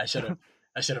 I should have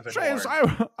been. Shreyas,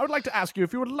 I would like to ask you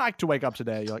if you would like to wake up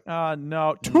today. You're like,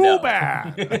 no, too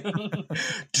bad.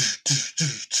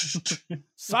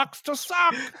 Sucks to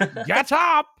suck. Get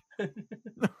up. Yeah,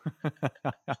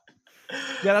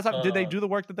 that's how. Did they do the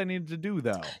work that they needed to do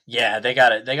though? Yeah, they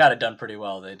got it done pretty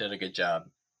well. They did a good job,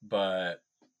 but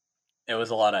it was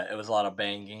a lot of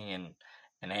banging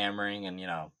and hammering and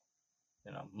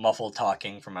muffled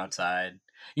talking from outside.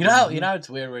 You know how it's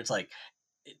weird where it's like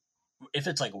if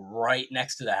it's like right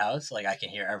next to the house, like I can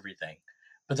hear everything,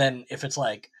 but then if it's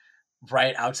like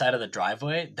right outside of the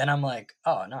driveway, then I'm like,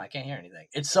 oh no, I can't hear anything.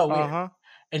 It's so weird.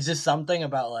 It's just something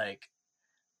about like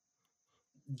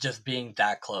just being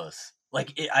that close.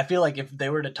 Like I feel like if they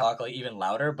were to talk like even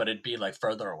louder, but it'd be like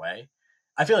further away.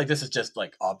 I feel like this is just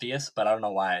like obvious, but I don't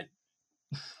know why.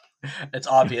 It's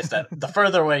obvious that the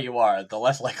further away you are, the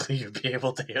less likely you'll be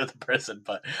able to hear the person.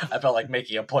 But I felt like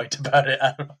making a point about it.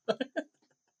 I don't know.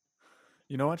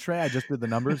 You know what, Shrey? I just did the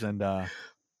numbers, and that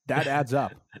adds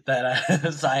up.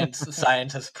 That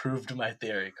science has proved my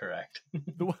theory correct.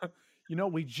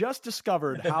 We just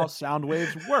discovered how sound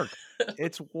waves work.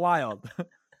 It's wild.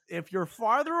 If you're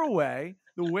farther away,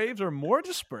 the waves are more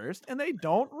dispersed, and they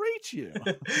don't reach you.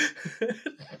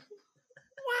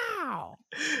 Wow.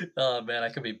 Oh man, I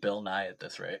could be Bill Nye at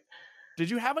this rate. Did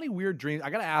you have any weird dreams? I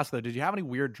gotta ask though, did you have any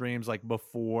weird dreams like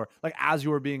before, like as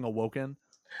you were being awoken?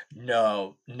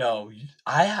 No.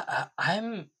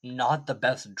 I'm not the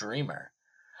best dreamer.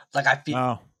 Like I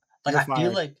feel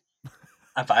feel like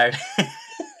I'm fired.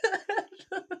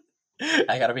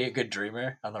 I gotta be a good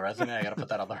dreamer on the resume. I gotta put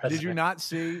that on the resume. Did you not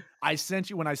see?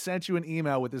 When I sent you an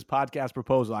email with this podcast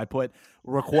proposal, I put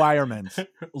requirements: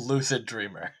 lucid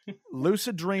dreamer,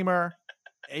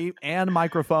 and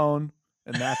microphone,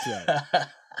 and that's it.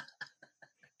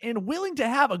 And willing to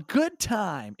have a good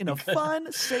time in a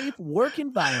fun, safe work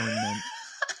environment.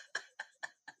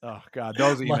 Oh God,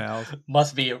 those emails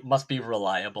must be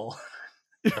reliable.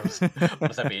 What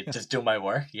does that mean? Just do my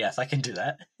work? Yes, I can do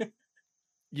that.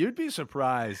 You'd be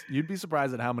surprised. You'd be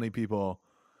surprised at how many people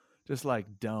just like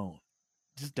don't.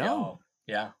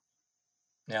 Yeah.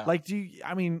 Like,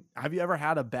 have you ever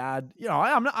had a bad,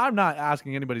 I'm not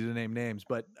asking anybody to name names,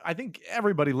 but I think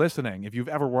everybody listening, if you've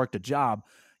ever worked a job,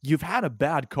 you've had a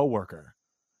bad coworker.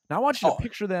 Now I want you to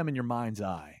picture them in your mind's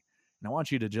eye, and I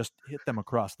want you to just hit them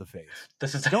across the face.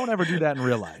 Don't ever do that in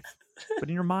real life, but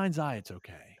in your mind's eye, it's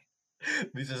okay.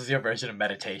 This is your version of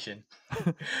meditation.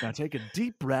 Now take a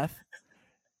deep breath.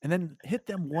 And then hit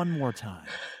them one more time.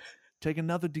 Take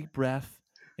another deep breath,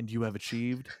 and you have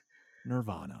achieved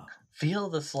nirvana.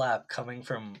 Feel the slap coming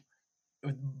from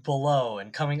below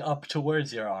and coming up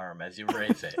towards your arm as you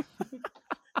raise it.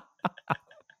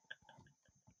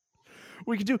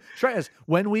 We could do, Shreyas,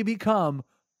 when we become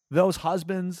those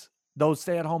husbands, those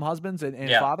stay-at-home husbands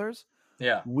and fathers,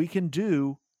 we can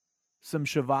do some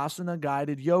Shavasana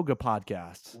guided yoga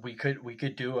podcasts. We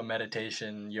could do a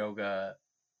meditation yoga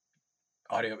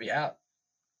audio, yeah.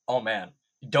 Oh man,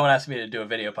 don't ask me to do a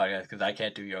video podcast because I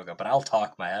can't do yoga, but I'll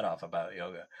talk my head off about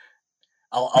yoga.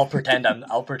 I'll pretend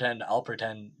I'll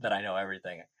pretend that I know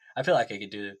everything. I feel like I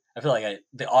could do. I feel like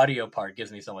the audio part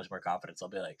gives me so much more confidence. I'll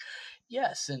be like,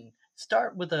 yes, and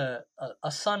start with a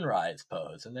sunrise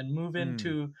pose, and then move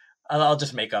into. I'll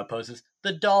just make up poses.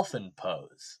 The dolphin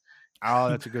pose. Oh,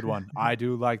 that's a good one. I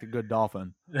do like the good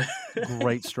dolphin.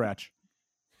 Great stretch.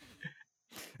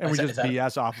 And we just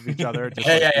BS off of each other.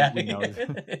 Just we know.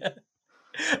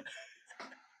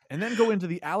 And then go into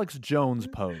the Alex Jones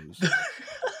pose.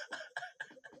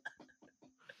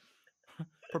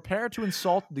 Prepare to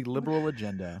insult the liberal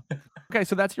agenda. Okay,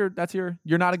 so that's your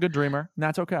you're not a good dreamer, and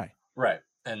that's okay. Right.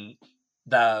 And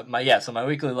so my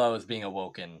weekly low is being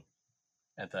awoken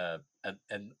at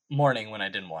morning when I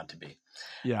didn't want to be.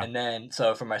 Yeah. And then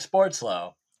so for my sports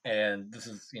low, and this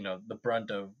is, the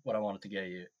brunt of what I wanted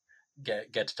to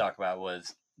get to talk about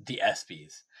was the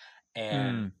ESPYs.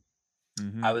 And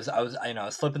I was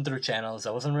flipping through channels.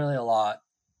 There wasn't really a lot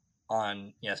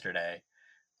on yesterday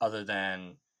other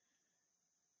than,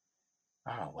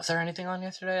 I don't know, was there anything on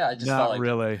yesterday? I just felt like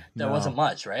really. There wasn't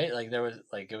much, right? Like there was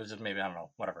it was just maybe, I don't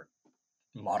know, whatever,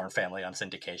 Modern Family on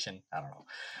syndication. I don't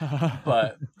know.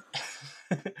 But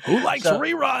who likes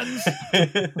reruns?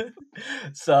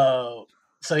 So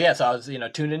I was,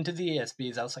 tuned into the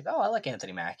ESPYs. I was like, oh, I like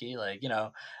Anthony Mackie. Like,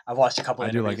 I've watched a couple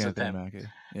interviews with him. Mackie.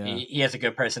 Yeah. He has a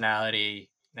good personality,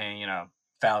 and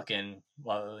Falcon.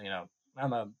 Well,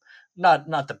 I'm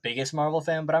not the biggest Marvel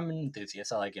fan, but I'm an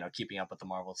enthusiast. I like, keeping up with the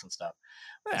Marvels and stuff.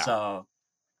 Yeah. So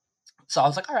I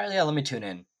was like, all right, yeah, let me tune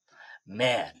in.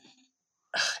 Man,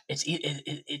 it's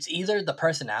either the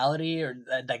personality or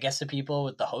that gets to people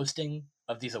with the hosting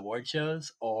of these award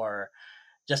shows, or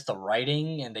just the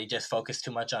writing, and they just focus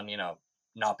too much on,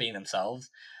 not being themselves.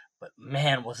 But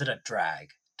man, was it a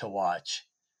drag to watch.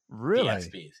 Really? The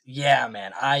ESPYs. Yeah,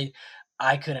 man. I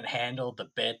couldn't handle the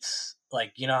bits.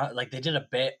 Like, like they did a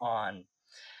bit on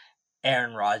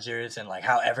Aaron Rodgers and like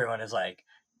how everyone is like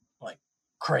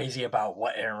crazy about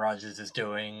what Aaron Rodgers is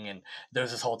doing. And there was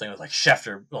this whole thing with like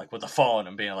Schefter, like with the phone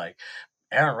and being like,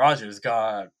 Aaron Rodgers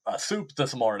got a soup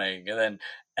this morning. And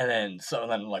then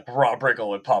like Rob Riggle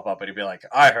would pop up and he'd be like,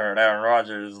 I heard Aaron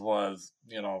Rodgers was,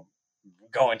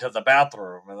 going to the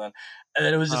bathroom. And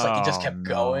then it was just like, it just kept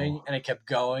going and it kept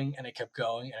going and it kept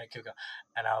going and it kept going.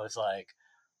 And I was like,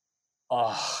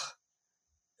 oh,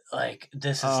 like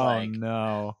this is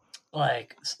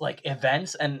like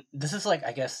events. And this is like,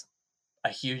 I guess, a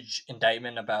huge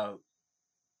indictment about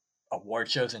award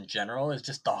shows in general is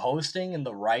just the hosting and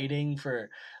the writing for,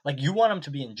 like, you want them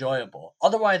to be enjoyable.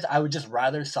 Otherwise, I would just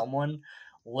rather someone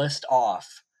list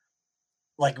off,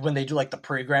 like when they do like the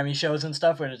pre-Grammy shows and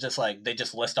stuff, where it's just like they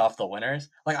just list off the winners.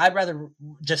 Like, I'd rather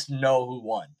just know who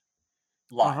won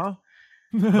live.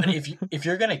 But if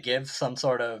you're gonna give some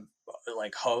sort of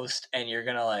like host and you're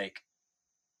gonna like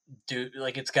do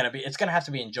like it's gonna have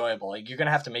to be enjoyable. Like, you're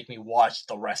gonna have to make me watch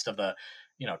the rest of the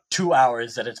 2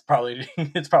 hours that it's probably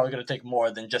gonna take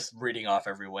more than just reading off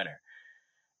every winner.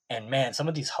 And man, some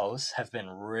of these hosts have been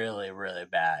really, really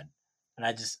bad, and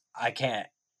I can't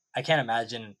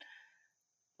imagine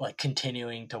like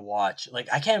continuing to watch. Like,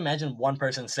 I can't imagine one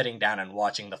person sitting down and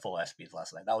watching the full ESPYs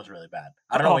last night. That was really bad.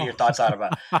 I don't know what your thoughts are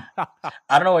about. I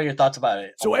don't know what your thoughts about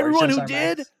it. So everyone who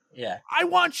did, Max? Yeah, I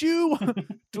want you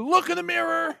to look in the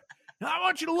mirror. And I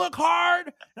want you to look hard.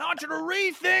 And I want you to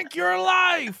rethink your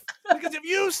life. Because if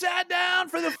you sat down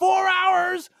for the 4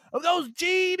 hours of those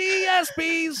GD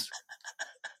ESPYs,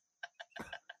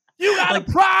 you got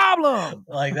a problem.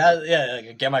 Like that, yeah.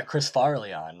 Like, get my Chris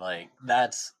Farley on. Like,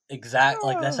 that's exact.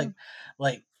 Like, that's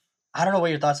like I don't know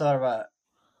what your thoughts are about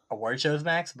award shows,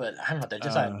 Max, but I don't know. They're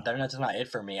just not it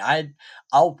for me.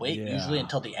 I'll wait usually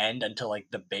until the end, until like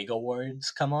the big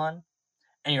awards come on,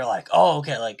 and you're like, oh,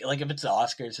 okay. Like if it's the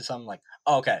Oscars or something, like,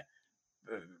 oh, okay,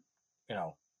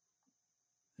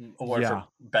 award for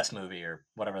best movie or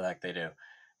whatever the heck they do,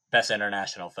 best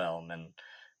international film, and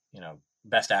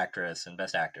best actress and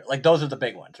best actor. Like, those are the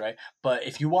big ones, right? But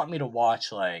if you want me to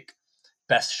watch like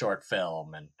best short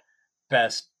film and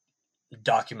best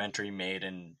documentary made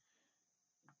in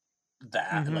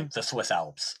like the Swiss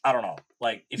Alps, I don't know.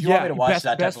 Like, if you want me to watch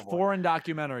that type of foreign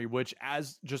documentary, which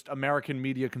as just American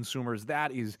media consumers,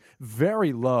 that is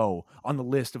very low on the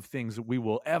list of things that we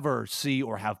will ever see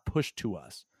or have pushed to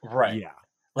us. Right. Yeah.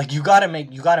 Like, you gotta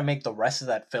make the rest of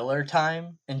that filler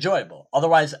time enjoyable.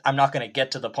 Otherwise, I'm not gonna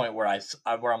get to the point where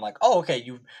I'm like, oh, okay,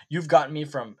 you've gotten me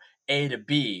from A to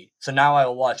B, so now I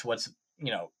will watch what's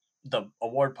the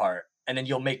award part, and then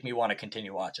you'll make me want to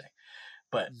continue watching.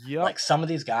 But like, some of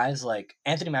these guys, like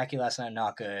Anthony Mackie last night,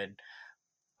 not good.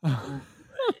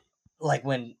 Like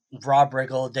when Rob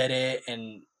Riggle did it,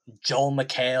 and Joel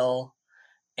McHale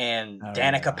and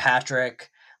Danica Patrick,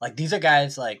 like, these are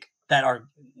guys like that are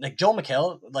like Joel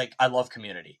McHale. Like, I love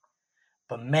Community,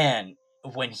 but man,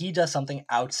 when he does something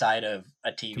outside of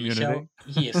a TV show,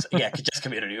 he is just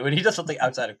Community. When he does something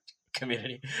outside of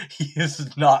Community, he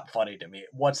is not funny to me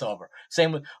whatsoever.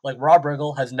 Same with like Rob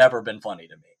Riggle has never been funny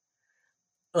to me.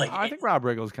 Like I think Rob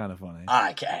Riggle's kind of funny.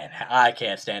 I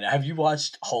can't stand it. Have you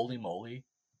watched Holy Moly?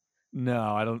 No,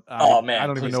 I don't. Oh I man,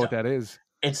 don't even please know what don't. that is.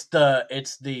 It's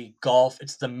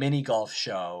the mini golf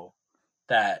show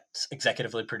that's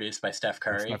executively produced by Steph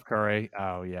Like Steph Curry. Curry.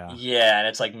 Oh yeah. Yeah, and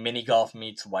it's like mini golf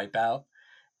meets Wipeout.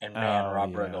 And man, Oh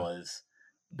Rob yeah. Riggle is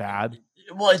Bad.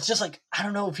 well, it's just like I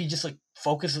don't know if he just like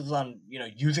focuses on,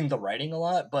 using the writing a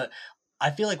lot, but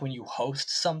I feel like when you host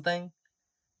something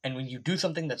and when you do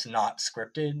something that's not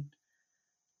scripted,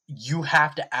 you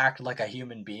have to act like a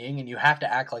human being and you have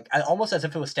to act like almost as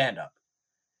if it was stand up.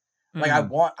 Like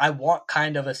Mm. I want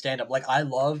kind of a stand up. Like I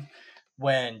love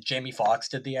when Jamie Foxx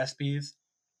did the ESPYs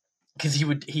because he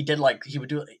would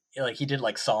do like he did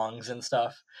like songs and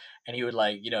stuff, and he would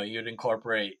like he would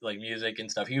incorporate like music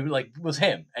and stuff. He would like was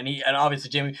him, and obviously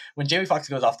Jamie Foxx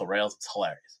goes off the rails, it's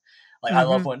hilarious. Like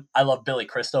Mm-hmm. I love Billy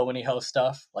Crystal when he hosts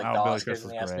stuff like the Billy Oscars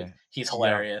and the Crystal's ESPYs. great. He's Yep.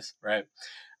 hilarious, right?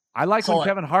 I like So, when like-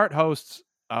 Kevin Hart hosts.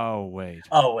 Oh wait.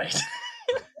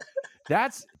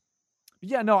 That's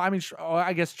yeah. No, I mean,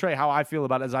 I guess Trey, how I feel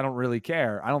about it is I don't really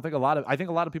care. I think a lot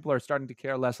of people are starting to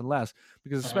care less and less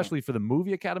because especially for the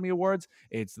movie Academy Awards,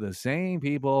 it's the same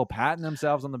people patting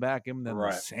themselves on the back, giving them the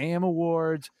Right. same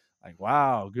awards. Like,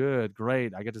 wow, good,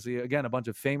 great. I get to see again a bunch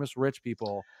of famous rich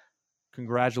people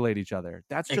congratulate each other.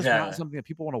 That's just not Exactly. something that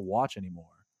people want to watch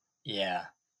anymore. Yeah.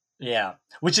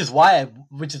 Which is why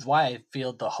I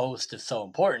feel the host is so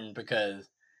important, because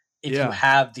if you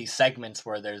have these segments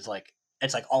where there's like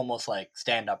it's like almost like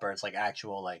stand up, or it's like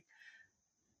actual like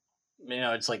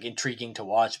it's like intriguing to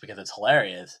watch because it's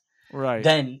hilarious. Right.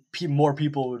 Then more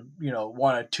people would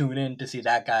want to tune in to see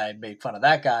that guy make fun of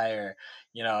that guy, or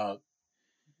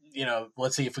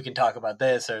let's see if we can talk about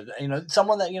this, or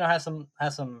someone that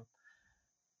has some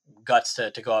guts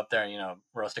to go up there and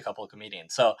roast a couple of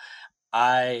comedians. So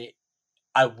I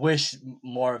wish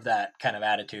more of that kind of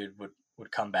attitude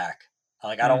would come back.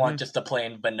 Like I don't want just a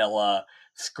plain vanilla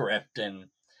script and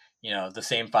the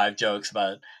same 5 jokes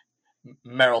about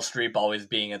Meryl Streep always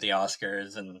being at the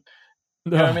Oscars, and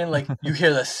you know what I mean? Like you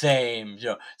hear the same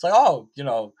joke. It's like, oh,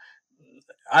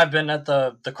 I've been at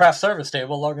the craft service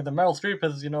table longer than Meryl Streep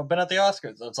has, been at the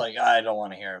Oscars. So it's like I don't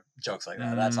want to hear jokes like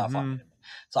that. That's not funny to me.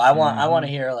 So I want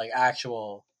to hear like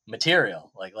actual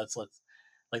material. Like let's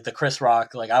like the Chris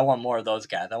Rock. Like I want more of those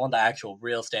guys. I want the actual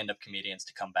real stand up comedians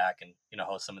to come back and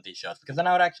host some of these shows, because then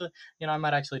I would actually I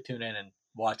might actually tune in and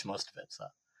watch most of it. So.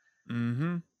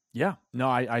 Yeah. No,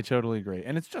 I totally agree,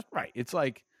 and it's just right. It's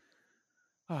like,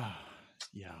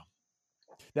 yeah.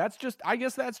 I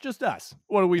guess that's just us.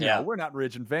 What do we know? We're not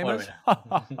rich and famous.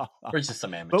 We're just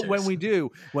some amateurs. But when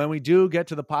we do get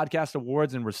to the podcast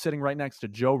awards and we're sitting right next to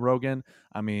Joe Rogan,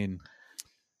 I mean,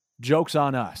 joke's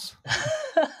on us.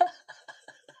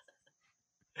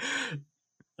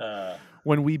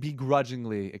 When we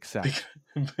begrudgingly accept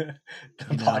the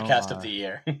podcast of the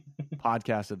year.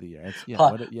 Podcast of the year. It's,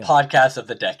 podcast of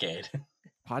the decade.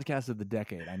 Podcast of the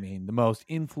decade. I mean, the most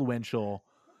influential,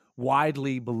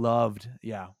 widely beloved.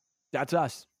 Yeah, that's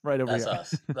us right over here.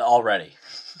 That's us already.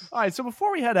 All right, so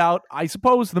before we head out, I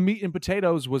suppose the meat and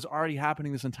potatoes was already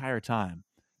happening this entire time.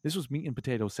 This was meat and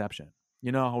potatoesception.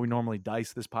 You know how we normally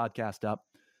dice this podcast up,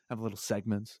 have little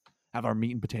segments, have our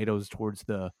meat and potatoes towards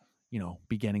the,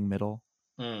 beginning, middle.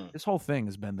 This whole thing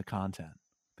has been the content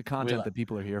that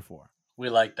people are here for. We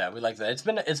like that.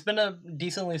 It's been a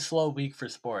decently slow week for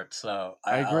sports, so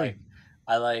I agree.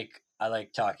 I like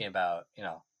talking about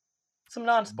some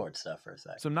non-sports stuff for a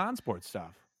sec. Some non-sports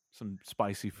stuff, some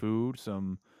spicy food,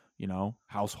 some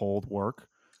household work,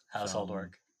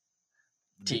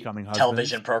 becoming husbands,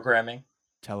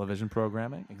 television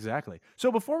programming. Exactly.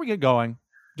 So before we get going,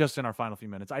 just in our final few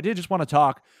minutes, I did just want to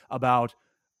talk about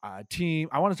I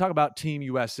want to talk about Team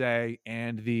USA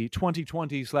and the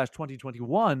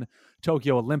 2020/2021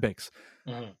 Tokyo Olympics.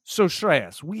 So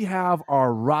Shreyas, we have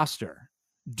our roster.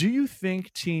 Do you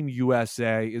think Team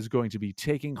USA is going to be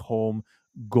taking home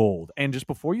gold? And just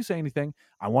before you say anything,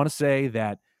 I want to say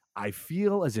that I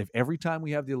feel as if every time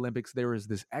we have the Olympics, there is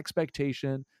this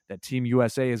expectation that Team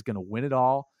USA is going to win it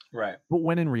all. Right. But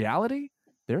when in reality,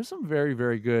 there's some very,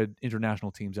 very good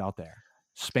international teams out there.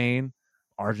 Spain,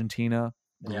 Argentina,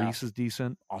 Greece is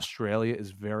decent. Australia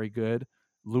is very good.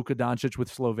 Luka Doncic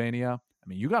with Slovenia. I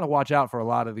mean, you got to watch out for a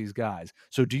lot of these guys.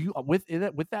 So do you, with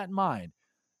that in mind,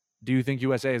 do you think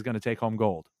USA is going to take home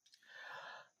gold?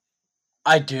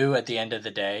 I do. At the end of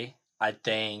the day, I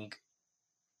think,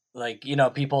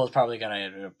 people is probably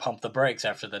going to pump the brakes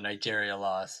after the Nigeria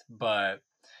loss, but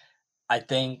I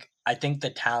think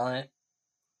the talent,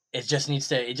 it just needs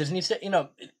to,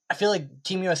 I feel like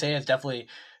Team USA has definitely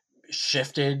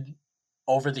shifted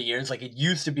over the years. Like it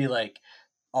used to be like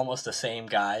almost the same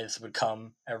guys would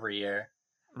come every year,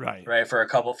 Right. right? For a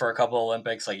couple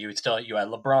Olympics, like you had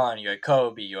LeBron, you had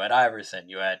Kobe, you had Iverson,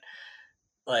 you had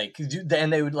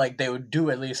and they would do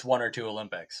at least one or two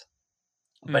Olympics.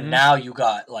 But Mm-hmm. now you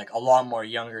got like a lot more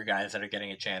younger guys that are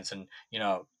getting a chance, and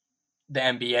the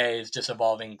NBA is just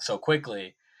evolving so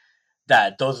quickly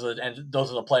that those are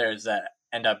the players that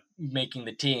end up making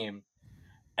the team.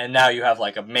 And now you have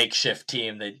like a makeshift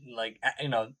team that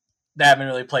they haven't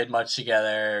really played much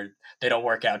together. They don't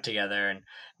work out together, and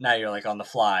now you're like on the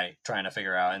fly trying to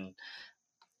figure out. And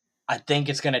I think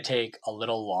it's going to take a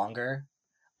little longer.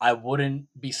 I wouldn't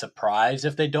be surprised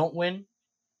if they don't win,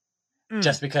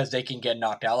 just because they can get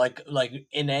knocked out. Like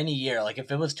in any year, like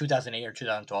if it was 2008 or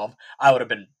 2012, I would have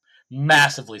been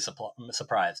massively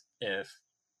surprised if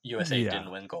USA Yeah.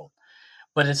 didn't win gold.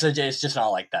 But it's just not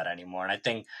like that anymore. And I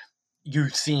think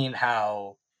you've seen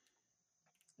how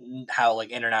like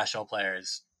international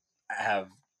players have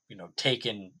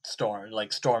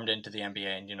stormed into the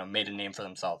NBA and made a name for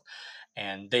themselves,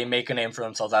 and they make a name for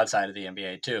themselves outside of the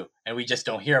NBA too, and we just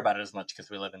don't hear about it as much because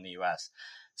we live in the US.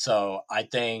 So I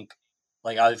think,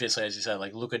 like, obviously, as you said,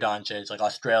 like Luka Doncic, like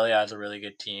Australia has a really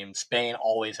good team, Spain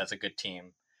always has a good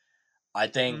team. I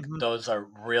think Mm-hmm. those are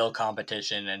real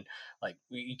competition, and like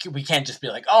we can't just be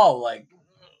like, oh, like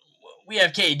we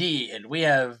have KD and we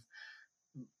have,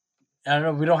 I don't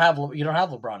know. You don't have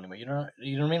LeBron anymore. You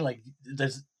know what I mean? Like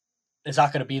it's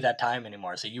not going to be that time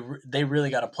anymore. So they really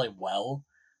got to play well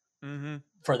Mm-hmm.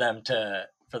 for them to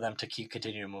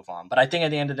continue to move on. But I think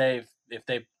at the end of the day, if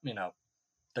they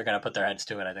they're going to put their heads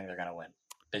to it, I think they're going to win.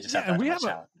 They just have And that we much have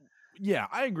talent. Yeah,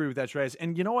 I agree with that, Shreyas.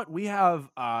 And you know what? We have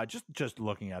just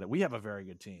looking at it, we have a very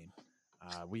good team.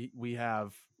 We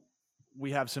have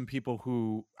some people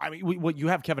who, I mean, you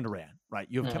have Kevin Durant, right?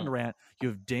 You have Kevin Durant, you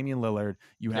have Damian Lillard,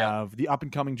 you have the up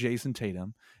and coming Jason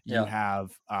Tatum, you have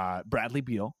Bradley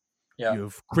Beal, you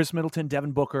have Chris Middleton,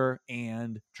 Devin Booker,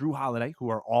 and Drew Holiday, who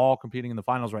are all competing in the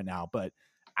finals right now. But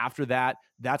after that,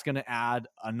 that's going to add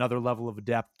another level of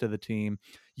depth to the team.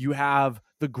 You have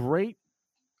the great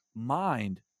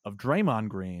mind of Draymond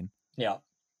Green. Yeah.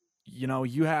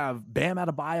 You have Bam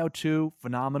Adebayo too,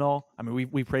 phenomenal. I mean,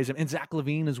 we praise him, and Zach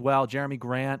LaVine as well, Jeremy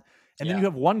Grant, and then you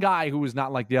have one guy who is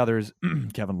not like the others,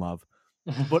 Kevin Love.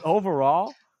 But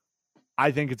overall,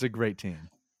 I think it's a great team.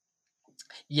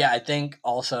 Yeah, I think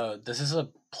also this is a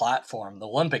platform. The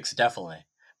Olympics definitely,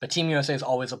 but Team USA is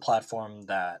always a platform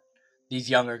that these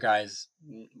younger guys,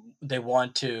 they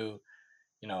want to,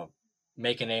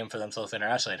 make a name for themselves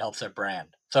internationally. It helps their brand,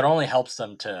 so it only helps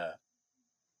them to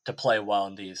play well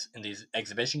in these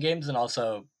exhibition games, and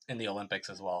also in the Olympics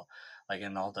as well, like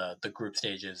in all the group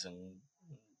stages and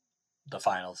the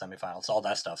finals, semifinals, all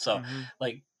that stuff. So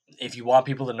like if you want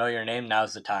people to know your name,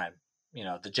 now's the time.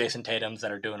 The Jason Tatums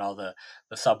that are doing all the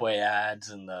Subway ads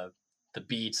and the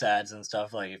Beats ads and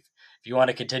stuff. Like if you want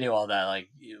to continue all that,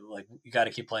 you got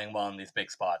to keep playing well in these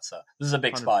big spots. So this is a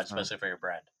big 100%. spot, especially for your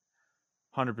brand.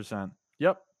 100%.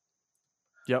 Yep.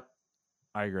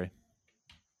 I agree.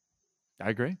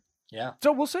 Yeah.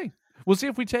 So we'll see. We'll see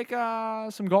if we take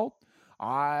some gold.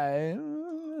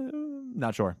 I'm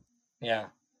not sure. Yeah.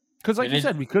 Because like you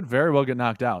said, we could very well get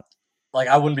knocked out. Like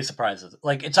I wouldn't be surprised.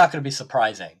 Like it's not going to be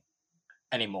surprising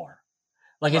anymore.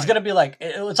 Like it's going to be like,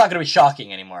 it's not going to be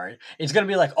shocking anymore. It's going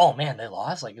to be like, oh man, they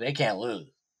lost. Like they can't lose.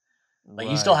 Like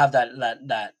you still have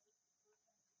that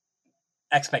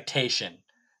expectation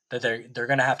that they're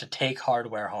going to have to take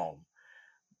hardware home,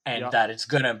 and that it's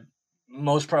going to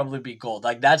most probably be gold.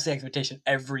 Like that's the expectation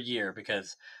every year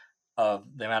because of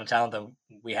the amount of talent that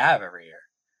we have every year.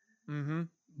 Mm-hmm.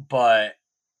 But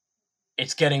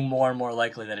it's getting more and more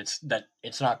likely that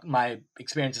it's not. My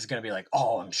experience is going to be like,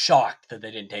 oh, I'm shocked that they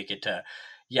didn't take it to.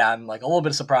 Yeah, I'm like a little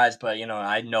bit surprised, but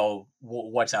I know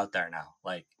what's out there now.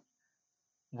 Like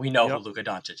we know who Luka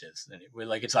Doncic is, and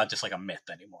it's not just like a myth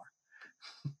anymore.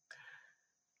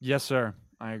 Yes, sir.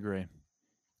 I agree.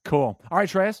 Cool. All right,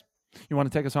 Shreyas, you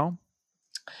want to take us home?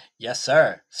 Yes,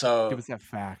 sir. So give us that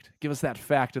fact. Give us that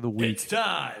fact of the week. It's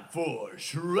time for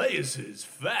Shreyas'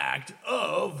 fact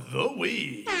of the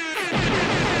week.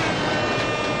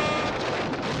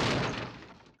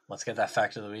 Let's get that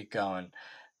fact of the week going.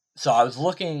 So I was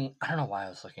looking, I don't know why I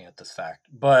was looking at this fact,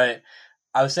 but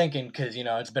I was thinking because,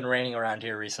 it's been raining around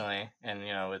here recently and,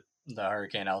 with the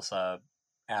Hurricane Elsa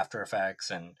after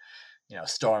effects and,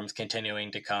 storms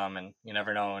continuing to come and you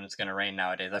never know when it's going to rain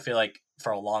nowadays. I feel like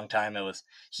for a long time it was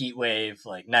heat wave,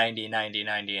 like 90, 90,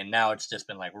 90, and now it's just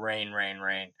been like rain, rain,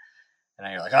 rain. And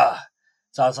now you're like, ah.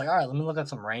 So I was like, all right, let me look at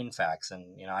some rain facts.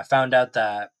 And, I found out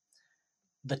that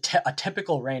a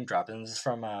typical raindrop, and this is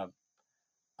from a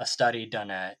study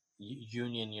done at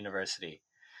Union University.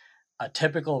 a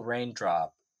typical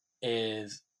raindrop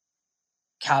is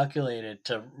calculated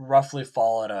to roughly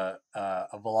fall at a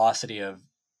velocity of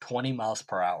 20 miles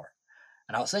per hour.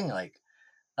 And I was thinking, like,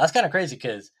 that's kind of crazy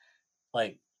because,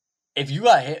 like, if you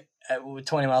got hit with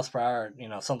 20 miles per hour,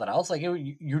 something else, like,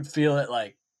 you'd feel it,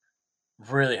 like,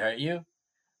 really hurt you.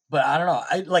 But I don't know.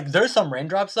 There's some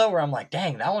raindrops though where I'm like,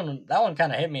 dang, that one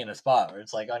kind of hit me in a spot where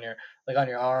it's like on your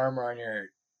arm or on your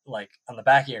on the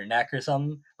back of your neck or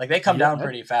something. Like they come down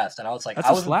pretty fast, and I was like, that's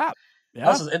a slap.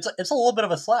 Yeah, it's a little bit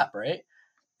of a slap, right?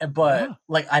 But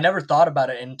I never thought about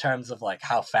it in terms of like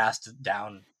how fast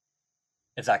down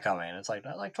is that coming. It's like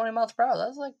 20 miles per hour.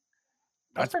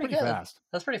 That's pretty good. Fast.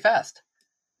 That's pretty fast.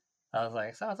 I was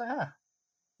like, huh.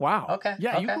 Wow. Okay.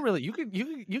 Yeah, okay. You can really you could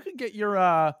get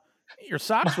your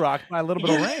socks rocked by a little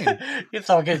bit of rain. It's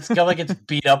like it's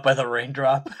beat up by the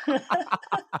raindrop. You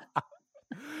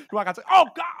walk out and say, "Oh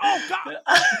God,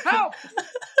 help!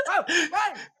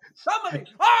 Hey, somebody!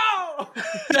 Oh!"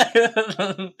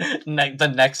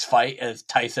 The next fight is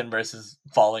Tyson versus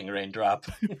falling raindrop.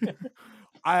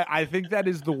 I think that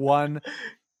is the one.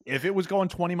 If it was going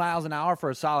 20 miles an hour for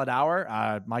a solid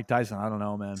hour, Mike Tyson, I don't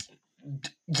know, man.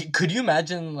 Could you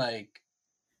imagine I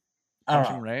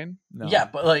don't know. Rain? No. Yeah,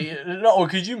 but no. Or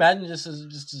could you imagine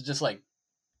just like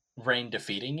rain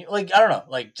defeating you? Like I don't know,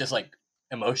 like just like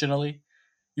emotionally,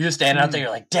 you're just standing out there.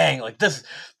 You're like, dang, like this, is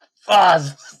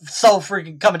so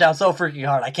freaking coming down so freaking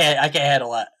hard. I can't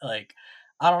handle it. Like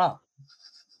I don't know,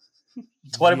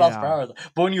 20 miles per hour.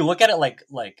 But when you look at it like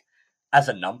as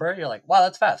a number, you're like, wow,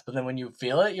 that's fast. But then when you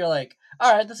feel it, you're like,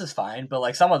 all right, this is fine. But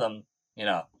like some of them, they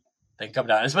can come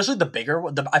down, especially the bigger.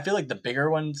 I feel like the bigger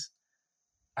ones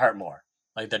hurt more.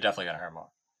 Like they're definitely gonna hurt more.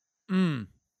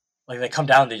 Like they come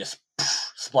down, they just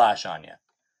splash on you.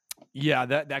 Yeah,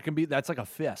 that's like a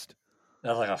fist.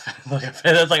 That's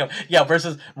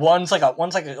versus one's like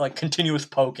a continuous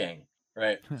poking,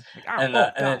 right? And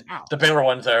the bigger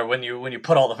ones are when you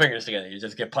put all the fingers together, you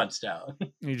just get punched out.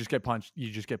 You just get punched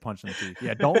in the teeth.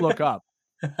 Yeah, don't look up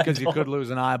because you could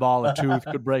lose an eyeball, a tooth,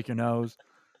 could break your nose.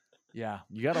 Yeah,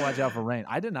 you got to watch out for rain.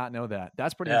 I did not know that.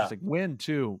 That's pretty interesting. Wind,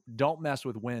 too. Don't mess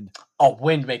with wind. Oh,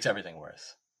 wind makes everything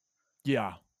worse.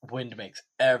 Yeah. Wind makes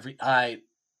rain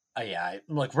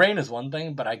is one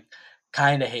thing, but I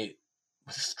kind of hate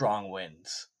strong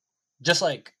winds. Just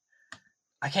like,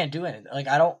 I can't do anything. Like,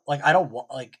 I don't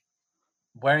want,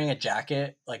 wearing a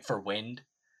jacket, for wind.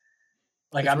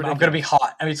 Like, I'm going to be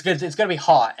hot. I mean, it's going to be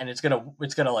hot, and it's going to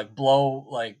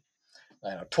blow,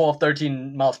 12,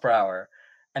 13 miles per hour.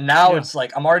 And now it's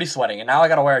like I'm already sweating, and now I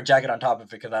got to wear a jacket on top of it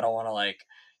because I don't want to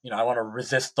I want to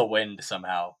resist the wind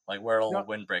somehow, wear a little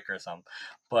windbreaker or something.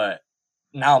 But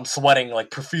now I'm sweating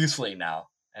profusely now,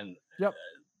 and and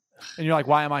you're like,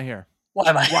 why am I here? Why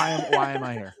am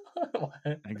I here?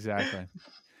 Exactly.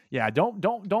 Yeah,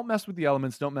 don't mess with the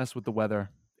elements. Don't mess with the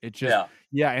weather. It just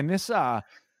and this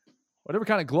whatever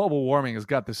kind of global warming has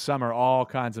got this summer all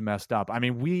kinds of messed up. I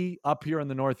mean, we up here in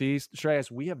the Northeast, Shreyas,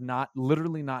 we have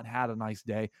literally not had a nice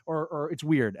day. Or it's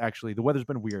weird, actually. The weather's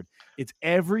been weird. It's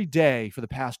every day for the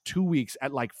past 2 weeks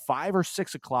at 5 or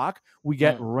 6 o'clock, we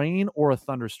get rain or a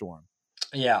thunderstorm.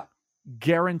 Yeah.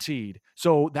 Guaranteed.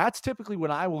 So that's typically when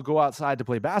I will go outside to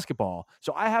play basketball.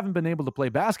 So I haven't been able to play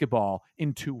basketball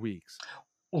in 2 weeks.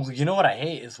 Well, you know what I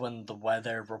hate is when the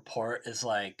weather report is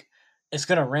it's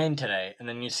gonna rain today, and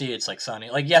then you see it's sunny.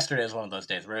 Like yesterday was one of those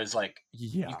days where it's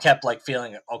you kept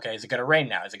feeling, okay, is it gonna rain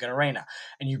now? Is it gonna rain now?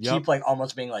 And you keep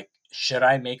almost being should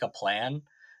I make a plan?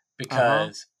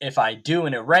 Because if I do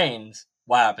and it rains,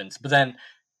 what happens? But then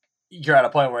you're at a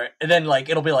point where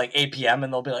it'll be 8 p.m.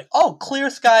 and they'll be oh, clear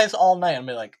skies all night. And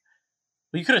be well,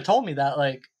 you could have told me that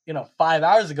 5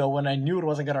 hours ago when I knew it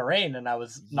wasn't gonna rain and I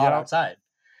was not outside.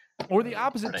 Or the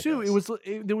opposite too.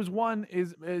 There was one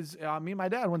is me and my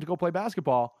dad went to go play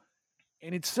basketball,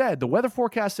 and it said the weather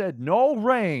forecast said no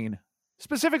rain,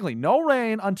 specifically no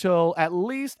rain until at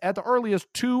the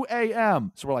earliest 2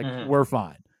 a.m. So we're we're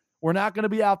fine. We're not going to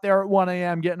be out there at 1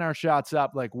 a.m. getting our shots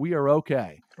up. We are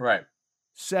okay. Right.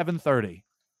 7:30,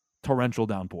 torrential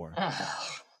downpour.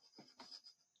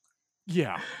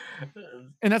 Yeah.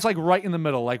 And that's right in the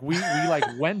middle. We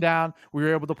went down. We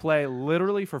were able to play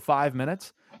literally for 5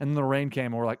 minutes, and then the rain came,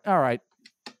 and we're all right,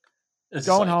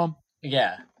 going home.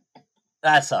 Yeah.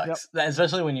 That sucks.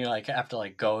 Especially when you have to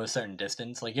go a certain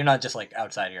distance. You're not just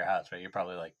outside of your house, right? You're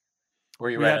probably where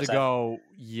you had to go.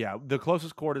 Yeah. The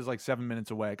closest court is 7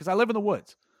 minutes away because I live in the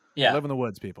woods. Yeah. I live in the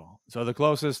woods, people. So the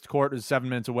closest court is 7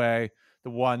 minutes away. The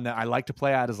one that I like to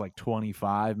play at is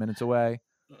 25 minutes away.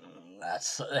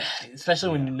 That's especially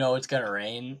when you know it's gonna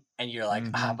rain and you're like,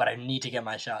 Mhm. but I need to get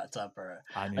my shots up, or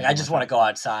I need like to I get my just want to shot. go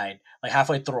outside, like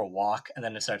halfway through a walk, and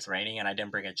then it starts raining, and I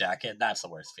didn't bring a jacket. That's the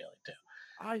worst feeling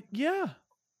too. Yeah.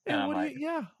 And And I'm what do you? like,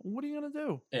 Yeah. What are you gonna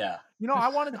do? yeah, You know, I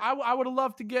would have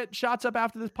loved to get shots up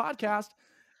after this podcast.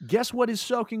 Guess what is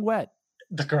soaking wet?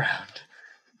 the ground.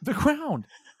 The ground.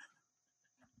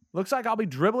 Looks like I'll be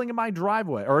dribbling in my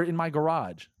driveway or in my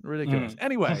garage. Ridiculous.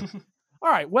 Anyway, all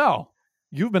right. Well,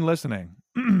 you've been listening.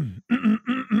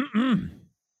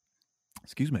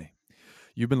 Excuse me.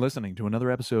 You've been listening to another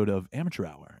episode of Amateur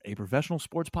Hour, a professional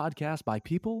sports podcast by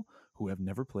people who have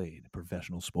never played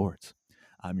professional sports.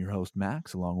 I'm your host,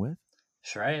 Max, along with,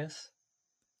 Shreyas,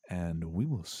 and we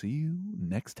will see you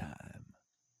next time.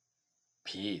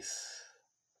 peace.